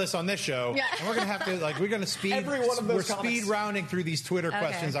settle this on this show. Yeah. And we're going to have to we're going to speed. Every one of those we're comics. speed rounding through these Twitter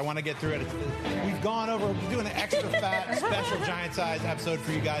questions. I want to get through it. We've gone over. We're doing an extra fat special giant size episode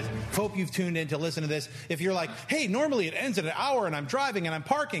for you guys. Hope you've tuned in to listen to this. If you're like, hey, normally it ends at an hour and I'm driving and I'm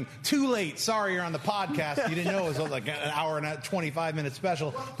parking. Too late. Sorry, you're on the podcast. You didn't know it was like an hour and a 25-minute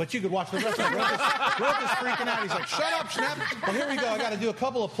special, but you could watch the rest of it. Roach is freaking out. He's like, shut up, Schnepp. Well, here we go. I got to do a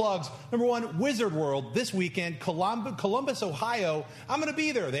couple of plugs. Number one, Wizard World this weekend, Columbus, Ohio. I'm going to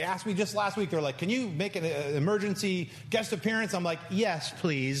be there. They asked me just last week. They're like, can you make an emergency guest appearance? I'm like, yes,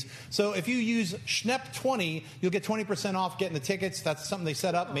 please. So if you use Schnepp20, you'll get 20% off getting the tickets. That's something they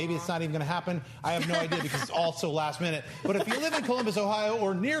set up. Maybe it's not even going to happen. I have no idea because it's all so last minute. But if you live in Columbus, Ohio,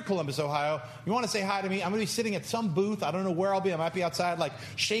 or near Columbus, Ohio, you want to say hi to me, I'm going to be sitting at some booth. I don't know where I'll be. I might be outside, like,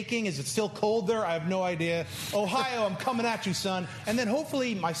 shaking. Is it still cold there? I have no idea. Ohio, I'm coming at you, son. And then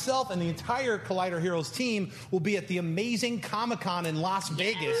hopefully myself and the entire Collider Heroes team will be at the amazing Comic-Con in Las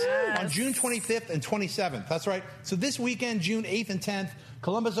Vegas on June 25th and 27th. That's right. So this weekend, June 8th and 10th,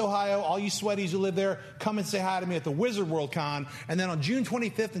 Columbus, Ohio, all you sweaties who live there, come and say hi to me at the Wizard World Con. And then on June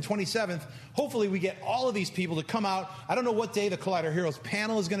 25th and 27th, hopefully we get all of these people to come out. I don't know what day the Collider Heroes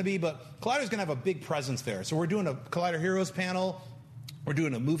panel is going to be, but Collider's going to have a big presence there. So we're doing a Collider Heroes panel. We're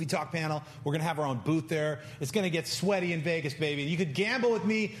doing a movie talk panel. We're going to have our own booth there. It's going to get sweaty in Vegas, baby. You could gamble with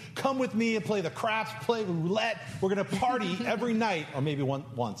me, come with me and play the craps, play roulette. We're going to party every night, or maybe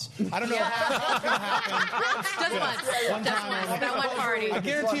once. I don't know how it's going to happen. Just once. One time. That one party. I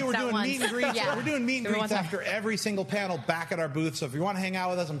guarantee you we're That doing once. meet and greets. Yeah. We're doing meet and Every greets one time. after every single panel back at our booth. So if you want to hang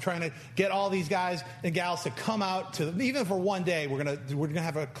out with us, I'm trying to get all these guys and gals to come out to, even for one day, we're gonna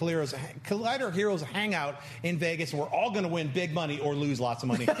have a Collider Heroes hangout in Vegas, and we're all going to win big money or lose lots of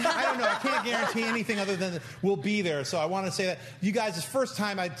money. I don't know. I can't guarantee anything other than we'll be there. So I want to say that you guys, it's first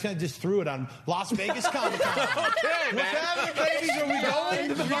time I just threw it on Las Vegas Comic-Con. Okay, What's happening, babies? Are we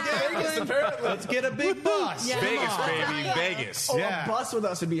going? Vegas, apparently. Let's get a big bus. Yeah. Vegas, Come on. baby, Vegas. Oh, Yeah. a bus with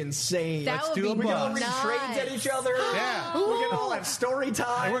us would be insane. That would do be a we can all bus. read nice. trades at each other. Yeah. We can all have story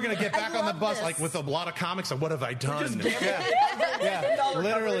time. And we're going to get back on the love bus this. like with a lot of comics. Like, what have I done? Yeah,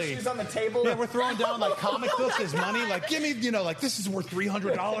 literally. on the table. Yeah, we're throwing down like comic books as money. Like, give me, like this is worth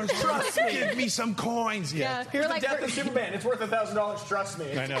 $300. Trust me. Give me some coins. Yeah. Here's We're the death of Superman. It's worth $1,000. Trust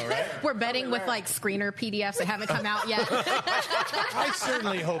me. I know, right? We're betting with like screener PDFs that haven't come out yet. I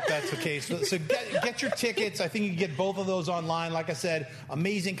certainly hope that's the case. So get your tickets. I think you can get both of those online. Like I said,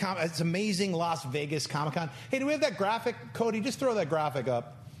 it's amazing Las Vegas Comic-Con. Hey, do we have that graphic, Cody? Just throw that graphic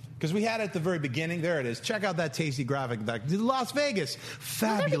up. Because we had it at the very beginning. There it is. Check out that tasty graphic. Las Vegas.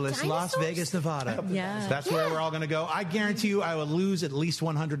 Fabulous Las Vegas, Nevada. Yeah. That's where we're all going to go. I guarantee you I will lose at least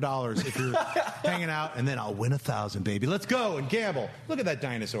 $100 if you're hanging out, and then I'll win 1,000, baby. Let's go and gamble. Look at that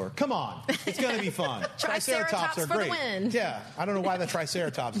dinosaur. Come on. It's going to be fun. Triceratops are for the great. win. Yeah. I don't know why the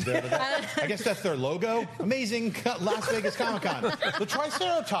Triceratops is there. But I guess that's their logo. Amazing Las Vegas Comic-Con. The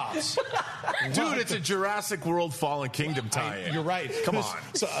Triceratops. Dude, it's a Jurassic World Fallen Kingdom tie-in. You're right. Come on.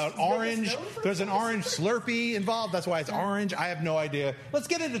 So orange. There's an orange Slurpee involved. That's why it's orange. I have no idea. Let's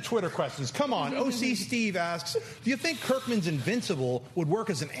get into Twitter questions. Come on. OC Steve asks, do you think Kirkman's Invincible would work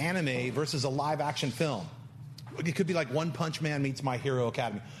as an anime versus a live-action film? It could be like One Punch Man meets My Hero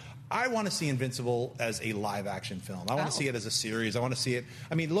Academy. I want to see Invincible as a live-action film. I want to see it as a series. I want to see it.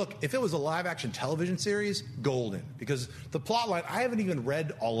 I mean, look, if it was a live-action television series, golden. Because the plot line, I haven't even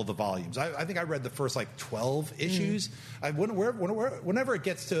read all of the volumes. I think I read the first, 12 issues. Whenever it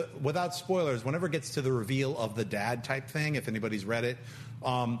gets to, without spoilers, whenever it gets to the reveal of the dad type thing, if anybody's read it,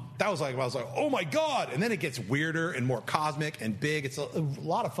 that was I was like, oh my God. And then it gets weirder and more cosmic and big. It's a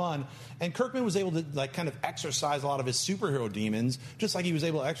lot of fun. And Kirkman was able to kind of exercise a lot of his superhero demons, just like he was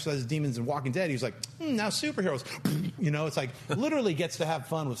able to exercise his demons in Walking Dead. He was like, now superheroes. It's like literally gets to have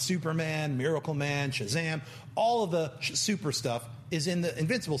fun with Superman, Miracle Man, Shazam. All of the super stuff is in the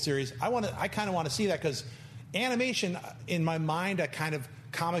Invincible series. I kind of want to see that because animation, in my mind, I kind of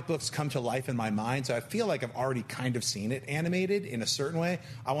comic books come to life in my mind, so I feel like I've already kind of seen it animated in a certain way.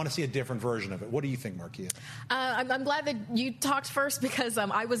 I want to see a different version of it. What do you think, Markia? I'm glad that you talked first because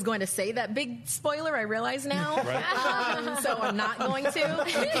I was going to say that big spoiler. I realize now, so I'm not going to.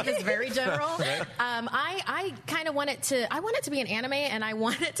 Keep this very general. Right. I kind of want it to be an anime, and I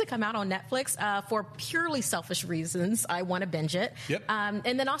want it to come out on Netflix for purely selfish reasons. I want to binge it. Yep.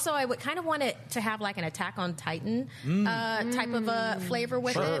 And then also I would kind of want it to have like an Attack on Titan type of a flavor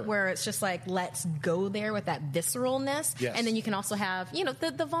with it, where it's just like, let's go there with that visceralness. Yes. And then you can also have,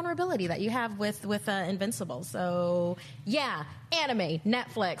 the vulnerability that you have with Invincible. So yeah, anime,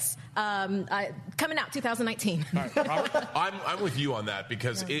 Netflix, coming out 2019. All right, Robert? I'm with you on that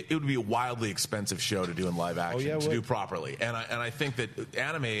because it would be a wildly expensive show to do in live action, to do properly. And I think that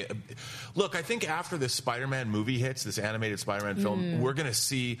anime, look, I think after this Spider-Man movie hits, this animated Spider-Man film, we're going to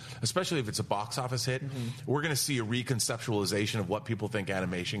see, especially if it's a box office hit, we're going to see a reconceptualization of what people think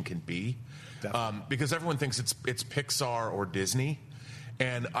animation can be. Because everyone thinks it's Pixar or Disney.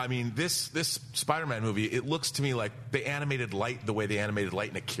 And I mean, this Spider-Man movie, it looks to me like they animated Light the way they animated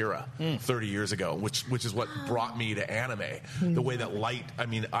Light in Akira 30 years ago, which is what brought me to anime. The way that Light, I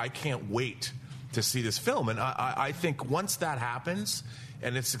mean, I can't wait to see this film. And I think once that happens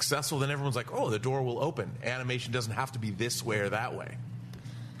and it's successful, then everyone's like, oh, the door will open. Animation doesn't have to be this way or that way.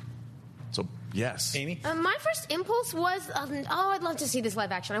 So, yes. Amy? My first impulse was, I'd love to see this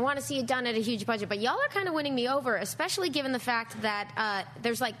live action. I want to see it done at a huge budget. But y'all are kind of winning me over, especially given the fact that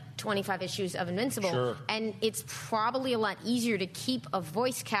there's like 25 issues of Invincible. Sure. And it's probably a lot easier to keep a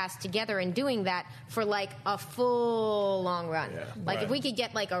voice cast together and doing that for like a full long run. Yeah. Like if we could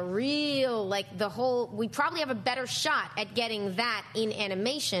get like a real, like we probably have a better shot at getting that in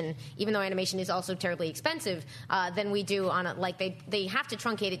animation, even though animation is also terribly expensive, than we do on they have to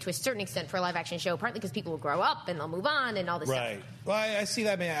truncate it to a certain extent for a live action show, partly because people will grow up and they'll move on and all this stuff. Right. Well, I see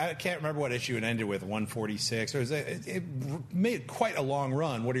that. Man, I can't remember what issue it ended with, 146. Or it made quite a long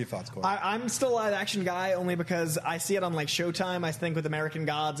run. What are your thoughts, Corey? I'm still a live action guy only because I see it on like Showtime. I think with American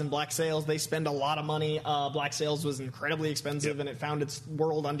Gods and Black Sails, they spend a lot of money. Black Sails was incredibly expensive, and it found its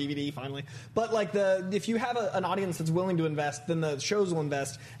world on DVD finally. But like if you have an audience that's willing to invest, then the shows will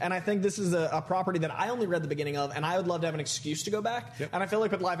invest. And I think this is a property that I only read the beginning of, and I would love to have an excuse to go back. Yep. And I feel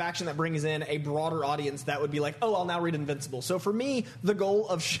like with live action, that brings in a broader audience that would be like, oh, I'll now read Invincible. So for me, the goal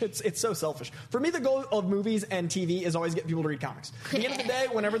of it's so selfish. For me, the goal of movies and TV is always get people to read comics. At the end of the day,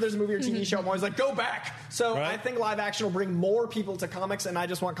 whenever there's a movie or TV show, I'm always like, go back. So I think live action will bring more people to comics, and I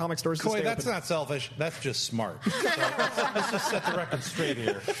just want comic stores to stay that's open. not selfish. That's just smart. So let's just set the record straight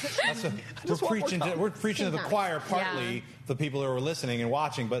here. We're preaching to the choir, partly the people who are listening and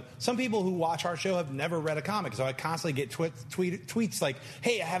watching, but some people who watch our show have never read a comic, so I constantly get tweets like,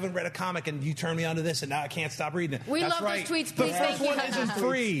 hey, I haven't read a comic, and you turned me onto this, and now I can't stop reading it. We That's love right. those tweets. The Please, first one isn't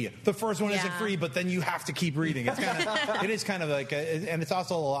free. The first one isn't Yeah. free, but then you have to keep reading. It is kind of like, and it's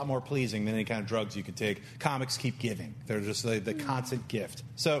also a lot more pleasing than any kind of drugs you could take. Comics keep giving. They're just the constant gift.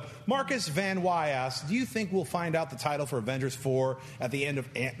 So Marcus Van Wy asks, do you think we'll find out the title for Avengers 4 at the end of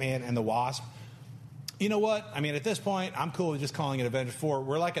Ant-Man and the Wasp? You know what? I mean, at this point, I'm cool with just calling it Avengers 4.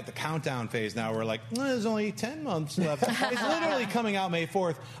 We're like at the countdown phase now. We're like, well, there's only 10 months left. It's literally coming out May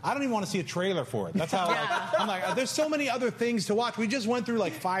 4th. I don't even want to see a trailer for it. That's how I'm like, there's so many other things to watch. We just went through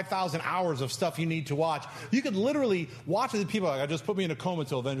like 5,000 hours of stuff you need to watch. You could literally watch it. People are like, I just put me in a coma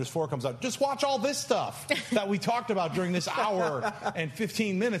until Avengers 4 comes out. Just watch all this stuff that we talked about during this hour and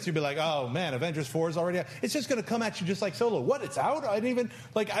 15 minutes. You'd be like, oh man, Avengers 4 is already out. It's just going to come at you just like Solo. What? It's out? I didn't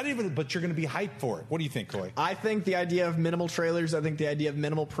even, but you're going to be hyped for it. What do you think, Coy? I think the idea of minimal trailers, I think the idea of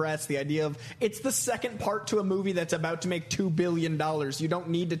minimal press, the idea of it's the second part to a movie that's about to make $2 billion. You don't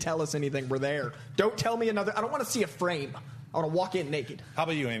need to tell us anything. We're there. Don't tell me another. I don't want to see a frame. I want to walk in naked. How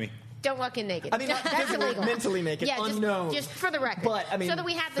about you, Amy? Don't walk in naked. I mean, not That's physically, illegal. mentally naked, unknown. Just for the record. But, I mean, so that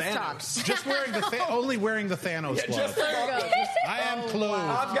we have this Thanos. talk. Just wearing only wearing the Thanos glove. I am clothed.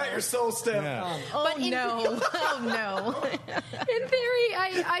 I've got your soul stamp on. Oh, no. Oh, no. In theory,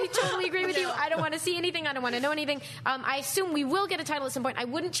 I totally agree with you. I don't want to see anything. I don't want to know anything. I assume we will get a title at some point. I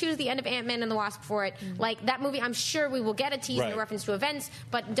wouldn't choose the end of Ant-Man and the Wasp for it. Like, that movie, I'm sure we will get a tease and a reference to events,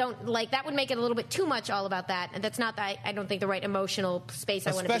 but that would make it a little bit too much all about that. And that's not, I don't think, the right emotional space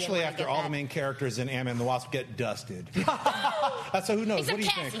I want to be in. Especially after all the main characters in Ant-Man and the Wasp get dusted. So who knows? Except What do you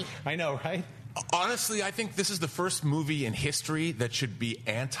Cassie. think? I know, right? Honestly, I think this is the first movie in history that should be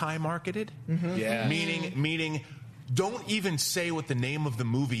anti-marketed. Yeah. Meaning, don't even say what the name of the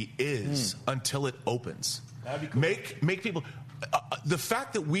movie is until it opens. That'd be cool. Make people. the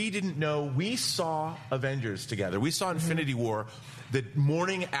fact that we didn't know, we saw Avengers together. We saw Infinity War the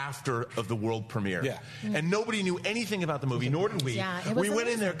morning after of the world premiere. Yeah. And nobody knew anything about the movie, nor did we. Yeah, it was we went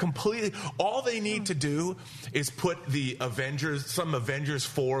in amazing. there completely. All they need to do is put the some Avengers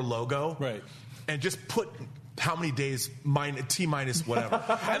 4 logo. Right. And just put how many days, T minus whatever.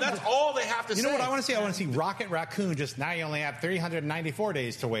 And that's all they have to say. You know what I want to see? I want to see Rocket Raccoon just, now you only have 394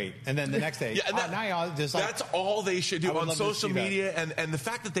 days to wait. And then the next day, now y'all just like... That's all they should do on love to social see that. media. And the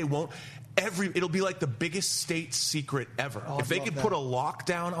fact that they won't... It'll be like the biggest state secret ever. Oh, if they I'd could love put that. a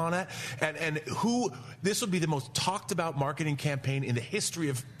lockdown on it, and this would be the most talked about marketing campaign in the history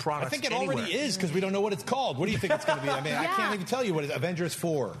of products. I think it anywhere. already is because we don't know what it's called. What do you think it's going to be? I mean, I Yeah. can't even tell you what it is. Avengers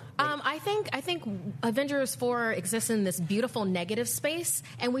 4. I think Avengers 4 exists in this beautiful negative space,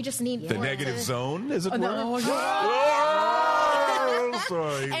 and we just need The for it negative to- zone, is it? Oh, no. Oh,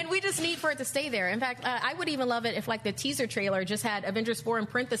 sorry. And we just need for it to stay there. In fact, I would even love it if, like, the teaser trailer just had Avengers 4 in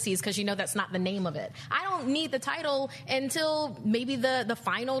parentheses because you know that's not the name of it. I don't need the title until maybe the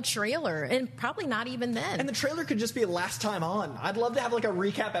final trailer, and probably not even then. And the trailer could just be Last Time On. I'd love to have like a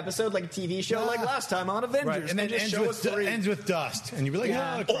recap episode, like a TV show, like Last Time On Avengers. Right. And then just ends show us three. ends with dust. And you'd be like,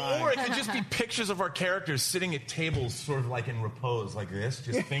 Yeah. oh, crying. Or it could just be pictures of our characters sitting at tables, sort of like in repose, like this,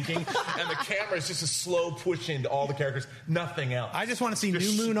 just thinking, and the camera is just a slow push into all the characters, nothing else. I just want to see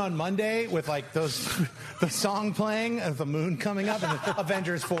New Moon on Monday with like the song playing of the moon coming up and then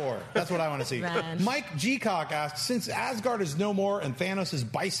Avengers 4. That's what I want to see. Man. Mike Geecock asks, since Asgard is no more and Thanos has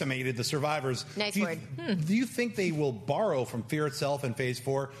bisomated the survivors, Nice do you, word. do you think they will borrow from Fear itself in Phase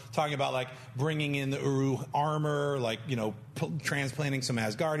 4, talking about like bringing in the Uru armor, like, you know, transplanting some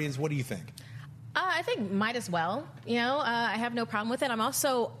Asgardians? What do you think? I think might as well. You know, I have no problem with it. I'm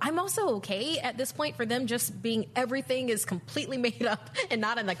also okay at this point for them just being everything is completely made up and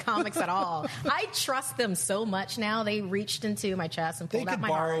not in the comics at all. I trust them so much now. They reached into my chest and pulled out my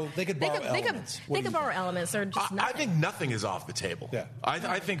heart. They could borrow elements. What They do could you borrow elements or just I nothing. think nothing is off the table. Yeah.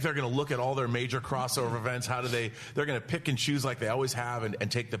 I think they're going to look at all their major crossover events. They're going to pick and choose like they always have and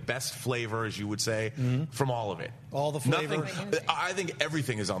take the best flavor, as you would say, from all of it. All the flavor. Nothing, I think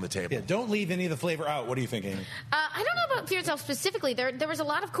everything is on the table. Yeah, don't leave any of the flavor out. What do you think, Amy? I don't know about Fear Itself specifically. There was a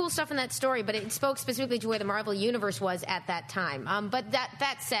lot of cool stuff in that story, but it spoke specifically to where the Marvel Universe was at that time. But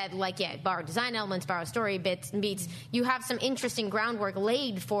that said, like, yeah, borrow design elements, borrow story bits and beats. You have some interesting groundwork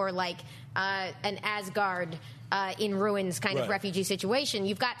laid for, like, an Asgard in ruins kind of Right. refugee situation.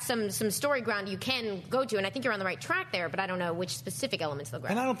 You've got some story ground you can go to, and I think you're on the right track there, but I don't know which specific elements they'll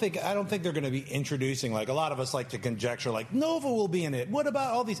grab. And I don't think they're going to be introducing, like, a lot of us like to conjecture, like, Nova will be in it. What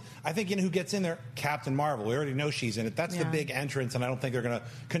about all these? I think, you know, who gets in there? Captain Marvel. We already know she's in it. That's the big entrance, and I don't think they're going to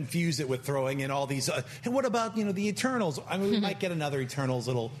confuse it with throwing in all these. And what about, you know, the Eternals? I mean, we might get another Eternals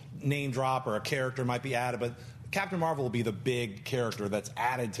little name drop, or a character might be added, but Captain Marvel will be the big character that's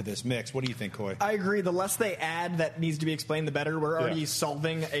added to this mix. What do you think, Coy? I agree. The less they add that needs to be explained, the better. We're already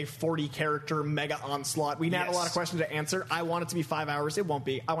solving a 40-character mega onslaught. We now have a lot of questions to answer. I want it to be 5 hours. It won't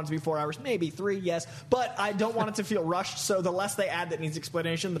be. I want it to be 4 hours. Maybe 3, yes. But I don't want it to feel rushed, so the less they add that needs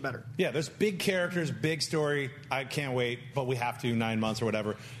explanation, the better. Yeah, there's big characters, big story. I can't wait, but we have to, 9 months or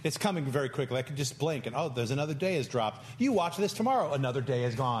whatever. It's coming very quickly. I can just blink, and there's another day has dropped. You watch this tomorrow, another day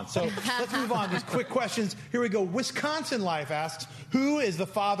is gone. So let's move on. These quick questions. Here we go. Wisconsin Life asks, who is the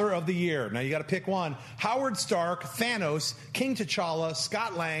father of the year? Now, you got to pick one. Howard Stark, Thanos, King T'Challa,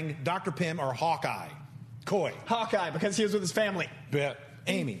 Scott Lang, Dr. Pym, or Hawkeye? Coy. Hawkeye, because he was with his family. Bet.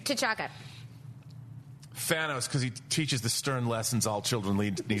 Amy. T'Chaka. Thanos, because he teaches the stern lessons all children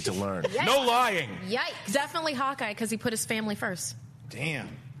need to learn. Yikes. No lying. Yikes. Definitely Hawkeye because he put his family first. Damn.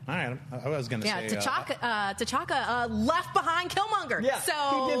 All right. I was going to Yeah, say... T'Chaka left behind Killmonger. Yeah,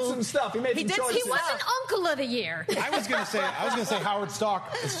 so he did some stuff. He made some choices. He was an uncle of the year. I was going to say Howard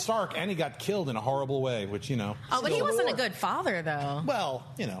Stark, and he got killed in a horrible way, which, you know... Oh, but he wasn't a good father, though. Well,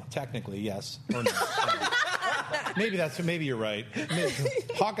 you know, technically, yes. Or no. Maybe you're right.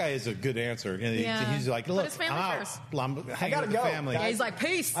 Hawkeye is a good answer. Yeah. He's like, Put look, his family I'm out. first. I'm hanging gotta with the go. family. Yeah, he's like,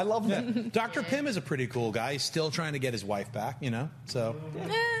 peace. I love him. Dr. Pym is a pretty cool guy. He's still trying to get his wife back, you know? So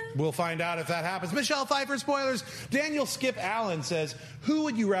we'll find out if that happens. Michelle Pfeiffer spoilers. Daniel Skip Allen says, who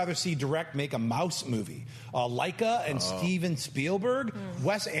would you rather see direct make a Mouse movie? Laika and Steven Spielberg,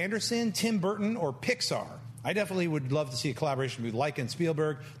 Wes Anderson, Tim Burton, or Pixar? I definitely would love to see a collaboration with Laika and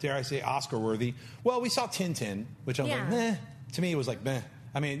Spielberg. Dare I say Oscar-worthy. Well, we saw Tintin, which I'm like, meh. To me, it was like, meh.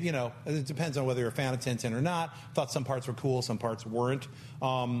 I mean, you know, it depends on whether you're a fan of Tintin or not. Thought some parts were cool, some parts weren't.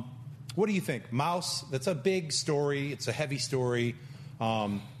 What do you think? Mouse, that's a big story. It's a heavy story.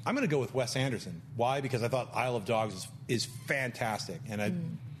 I'm going to go with Wes Anderson. Why? Because I thought Isle of Dogs is fantastic.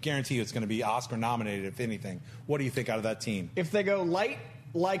 And guarantee you it's going to be Oscar nominated, if anything. What do you think out of that team? If they go light,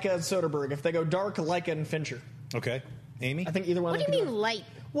 Laika and Soderbergh. If they go dark, Laika and Fincher. Okay. Amy? I think either one. What do you mean light?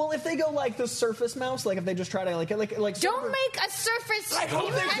 Well, if they go like the Surface Mouse, like if they just try to like Don't Soderbergh, make a Surface. I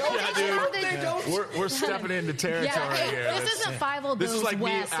hope they don't. We're stepping into territory here. This isn't Fievel This Goes is like me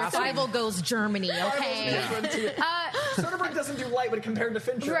West or asking- Fievel Goes Germany, okay? Soderbergh doesn't do light, but compared to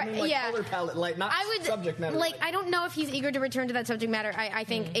Fincher, I mean, like color palette light, not subject matter. Like, I don't know if he's eager to return to that subject matter. I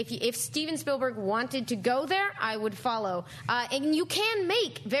think if Steven Spielberg wanted to go there, I would follow. And you can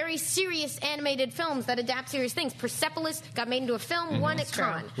make very serious animated films that adapt serious things. Persepolis got made into a film, won at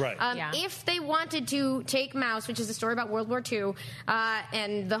Cannes. Right. If they wanted to take Mouse, which is a story about World War II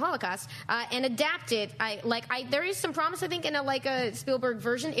and the Holocaust, and adapt it, there is some promise, I think, in a Spielberg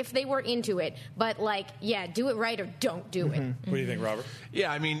version if they were into it. But do it right or don't do it. What do you think, Robert?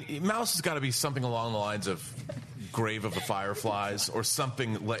 Yeah, I mean, Mouse has got to be something along the lines of Grave of the Fireflies or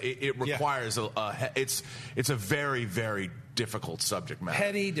something. It requires it's a very, very difficult subject matter.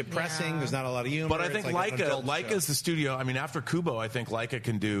 Heady, depressing. There's not a lot of humor. But I think Laika's the studio. I mean, after Kubo, I think Laika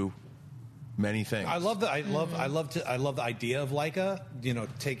can do many things. I love the idea of Laika,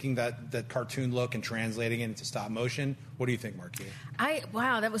 taking that cartoon look and translating it into stop motion. What do you think, Marquis?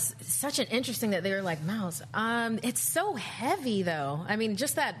 Wow, that was such an interesting that they were like Mouse. It's so heavy though. I mean,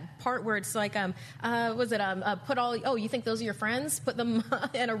 just that part where it's like, you think those are your friends? Put them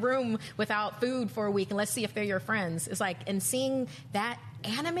in a room without food for a week and let's see if they're your friends. It's like, and seeing that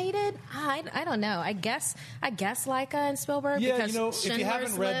animated, I don't know. I guess Laika and Spielberg. Yeah, because if you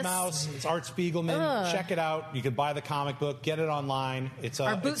haven't read Mouse, it's Art Spiegelman. Check it out. You can buy the comic book, get it online. It's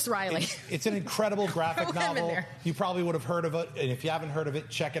Boots Riley. It's an incredible graphic novel. You probably would have heard of it, and if you haven't heard of it,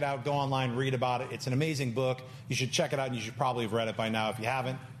 check it out. Go online, read about it. It's an amazing book. You should check it out, and you should probably have read it by now. If you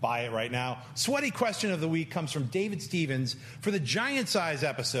haven't, buy it right now. Sweaty question of the week comes from David Stevens. For the giant size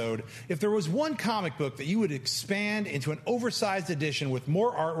episode, if there was one comic book that you would expand into an oversized edition with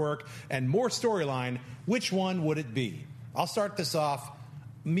more artwork and more storyline, which one would it be? I'll start this off.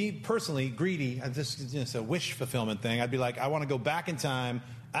 Me personally, greedy, this is just a wish fulfillment thing. I'd be like, I want to go back in time.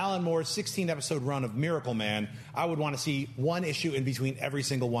 Alan Moore's 16-episode run of Miracle Man, I would want to see one issue in between every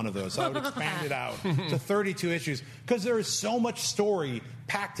single one of those. So I would expand it out to 32 issues because there is so much story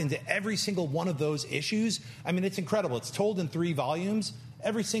packed into every single one of those issues. I mean, it's incredible. It's told in 3 volumes.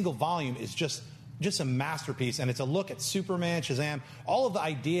 Every single volume is just a masterpiece, and it's a look at Superman, Shazam, all of the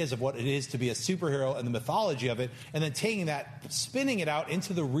ideas of what it is to be a superhero and the mythology of it, and then taking that, spinning it out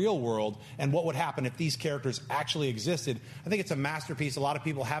into the real world and what would happen if these characters actually existed. I think it's a masterpiece. A lot of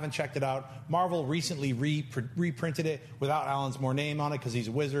people haven't checked it out. Marvel recently reprinted it without Alan Moore's name on it because he's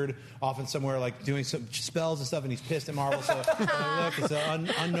a wizard, often somewhere like doing some spells and stuff, and he's pissed at Marvel. So look, it's an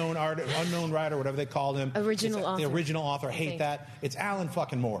unknown writer, whatever they called him. The original author. Hate that. It's Alan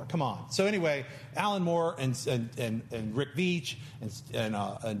fucking Moore. Come on. So anyway, Alan Moore and Rick Veitch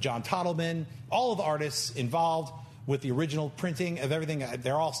and John Tottleman, all of the artists involved with the original printing of everything,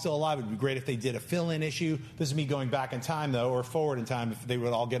 they're all still alive. It would be great if they did a fill-in issue. This is me going back in time, though, or forward in time, if they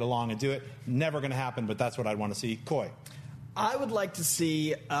would all get along and do it. Never going to happen, but that's what I'd want to see. Coy. I would like to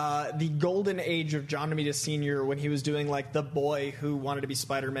see the golden age of John Romita Sr. when he was doing like The Boy Who Wanted to Be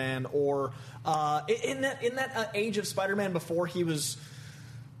Spider-Man, or in that age of Spider-Man before he was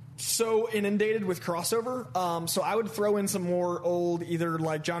so inundated with crossover. So I would throw in some more old, either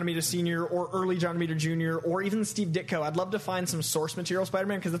like John Romita Sr. or early John Romita Jr. or even Steve Ditko. I'd love to find some source material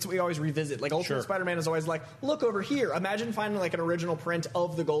Spider-Man because that's what we always revisit. Like Ultimate Spider-Man is always like, look over here. Imagine finding like an original print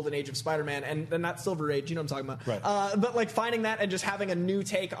of the golden age of Spider-Man and not Silver Age. You know what I'm talking about. Right. But like finding that and just having a new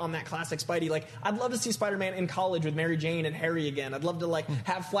take on that classic Spidey. Like I'd love to see Spider-Man in college with Mary Jane and Harry again. I'd love to like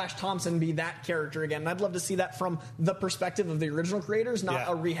have Flash Thompson be that character again. And I'd love to see that from the perspective of the original creators, not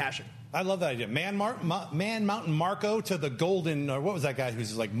a rehashing. I love that idea. Man Mountain Marco to the golden, or what was that guy who's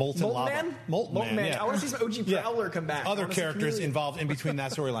just like molten lava? Molten Man. Yeah. I want to see some OG Prowler come back. Other characters involved in between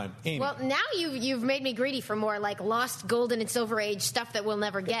that storyline. Amy. Well, now you've made me greedy for more like lost golden and silver age stuff that we'll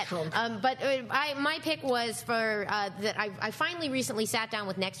never get. But my pick was for that I finally recently sat down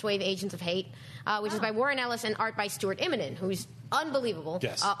with Next Wave Agents of Hate, which is by Warren Ellis and art by Stuart Immonen, who's unbelievable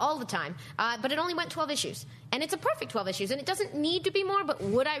all the time. But it only went 12 issues. And it's a perfect 12 issues, and it doesn't need to be more, but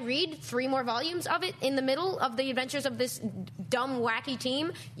would I read 3 more volumes of it in the middle of the adventures of this dumb, wacky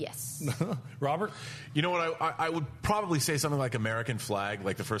team? Yes. Robert? You know what? I would probably say something like American Flag,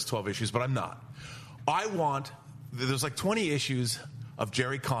 like the first 12 issues, but I'm not. There's like 20 issues of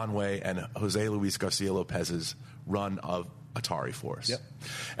Jerry Conway and Jose Luis Garcia Lopez's run of Atari Force. Yep.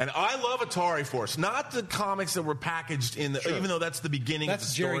 And I love Atari Force, not the comics that were packaged in the, even though that's the beginning of the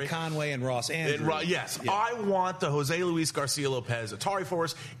story. Jerry Conway and Ross Andrews. Yes. Yeah. I want the Jose Luis Garcia Lopez Atari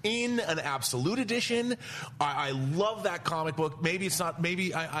Force in an Absolute Edition. I love that comic book. Maybe it's not,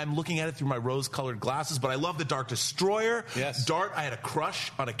 maybe I'm looking at it through my rose-colored glasses, but I love the Dark Destroyer. Yes. Dart, I had a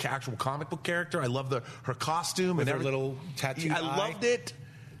crush on an actual comic book character. I love her costume. With and her little tattoo I loved it.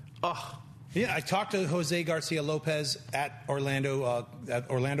 Yeah, I talked to Jose Garcia Lopez at Orlando,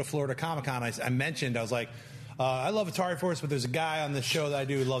 Florida Comic Con. I mentioned, I was like, I love Atari Force, but there's a guy on the show that I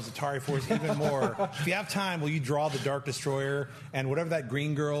do who loves Atari Force even more. If you have time, will you draw the Dark Destroyer and whatever that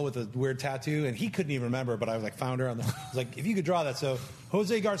green girl with the weird tattoo? And he couldn't even remember, but I was like, found her on the. I was like, if you could draw that. So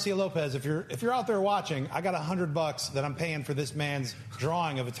Jose Garcia Lopez, if you're out there watching, I got $100 that I'm paying for this man's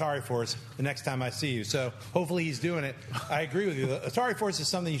drawing of Atari Force the next time I see you. So hopefully he's doing it. I agree with you. The Atari Force is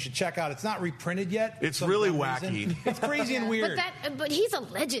something you should check out. It's not reprinted yet. It's really wacky. It's crazy and weird. But he's a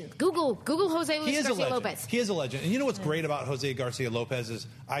legend. Google Jose Luis Garcia Lopez. He is a legend. And you know what's great about Jose Garcia Lopez is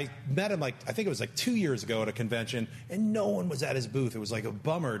I met him I think it was 2 years ago at a convention, and no one was at his booth. It was like a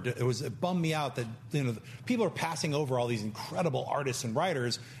bummer. It bummed me out that people are passing over all these incredible artists and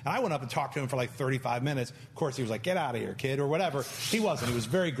writers. And I went up and talked to him for like 35 minutes. Of course, he was like, "Get out of here, kid," or whatever. He wasn't. He was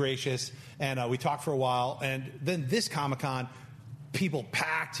very gracious, and we talked for a while. And then this Comic-Con, people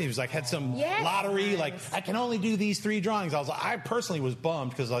packed. He was like, had some lottery. Like, I can only do these 3 drawings. I personally was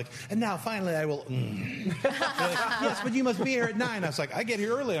bummed because and now finally I will. Like, yes, but you must be here at 9. I was like, I get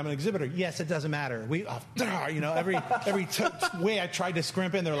here early. I'm an exhibitor. Yes, it doesn't matter. Every way I tried to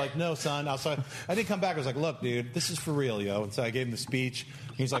scrimp in, they're like, no, son. So I did come back. I was like, look, dude, this is for real, yo. And so I gave him the speech.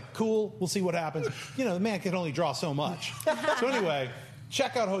 He's like, cool. We'll see what happens. The man can only draw so much. So anyway.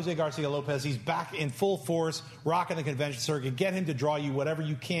 Check out Jose Garcia Lopez. He's back in full force, rocking the convention circuit. Get him to draw you whatever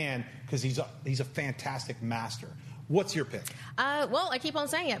you can because he's a fantastic master. What's your pick? Well, I keep on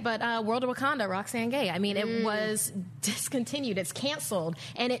saying it, but World of Wakanda, Roxane Gay. I mean, it was discontinued. It's canceled,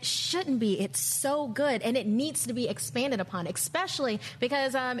 and it shouldn't be. It's so good, and it needs to be expanded upon, especially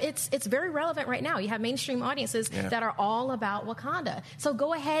because it's very relevant right now. You have mainstream audiences that are all about Wakanda. So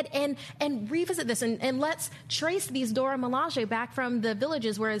go ahead and revisit this, and let's trace these Dora Milaje back from the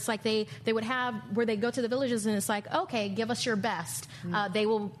villages where it's like they would have, where they go to the villages, and it's like, okay, give us your best. They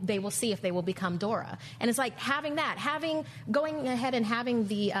will see if they will become Dora. And it's like having that. Going ahead and having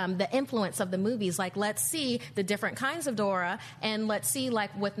the influence of the movies, like let's see the different kinds of Dora, and let's see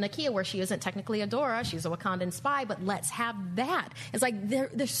like with Nakia, where she isn't technically a Dora, she's a Wakandan spy, but let's have that. It's like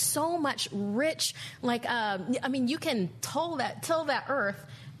there's so much rich, like you can till that earth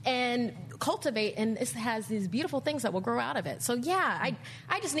and cultivate, and it has these beautiful things that will grow out of it. So I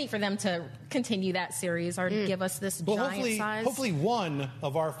just need for them to continue that series or give us this giant size. Hopefully one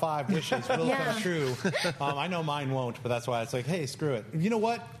of our 5 wishes will come true. I know mine won't, but that's why it's like, hey, screw it. You know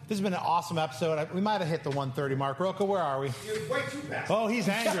what? This has been an awesome episode. We might have hit the 1:30 mark. Rocha, where are we? You're way too fast. Oh, he's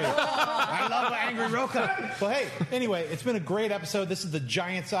angry. I love angry Rocha. Well, hey, anyway, it's been a great episode. This is the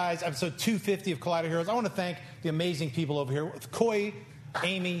giant size episode 250 of Collider Heroes. I want to thank the amazing people over here with Coy,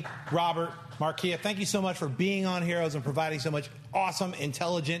 Amy, Robert, Markia. Thank you so much for being on Heroes and providing so much awesome,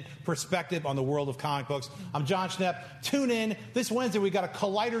 intelligent perspective on the world of comic books. I'm John Schnepp. Tune in. This Wednesday, we got a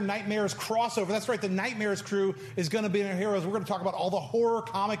Collider Nightmares crossover. That's right, the Nightmares crew is going to be in our Heroes. We're going to talk about all the horror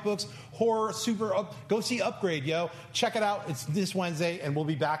comic books, go see Upgrade, yo. Check it out. It's this Wednesday, and we'll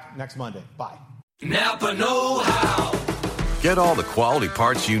be back next Monday. Bye. Napa know-how. Get all the quality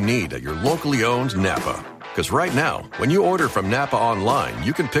parts you need at your locally owned Napa. Because right now, when you order from Napa online,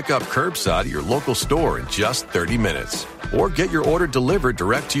 you can pick up curbside at your local store in just 30 minutes. Or get your order delivered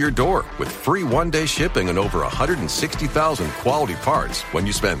direct to your door with free 1-day shipping on over 160,000 quality parts when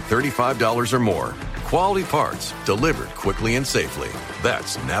you spend $35 or more. Quality parts delivered quickly and safely.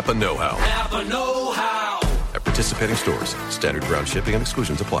 That's Napa know-how. Napa know-how. At participating stores, standard ground shipping and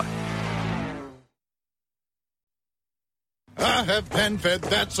exclusions apply. I have PenFed,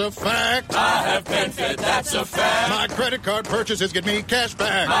 that's a fact. I have PenFed, that's a fact. My credit card purchases get me cash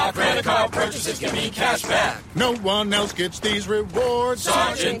back. My credit card purchases get me cash back. No one else gets these rewards.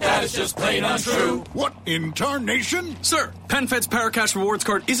 Sergeant, that is just plain untrue. What in tarnation? Sir, PenFed's Paracash Rewards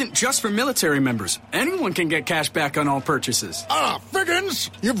card isn't just for military members. Anyone can get cash back on all purchases. Ah,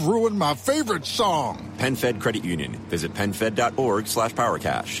 Figgins, you've ruined my favorite song. PenFed Credit Union. Visit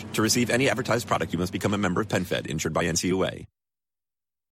PenFed.org/PowerCash. To receive any advertised product, you must become a member of PenFed, insured by NCUA.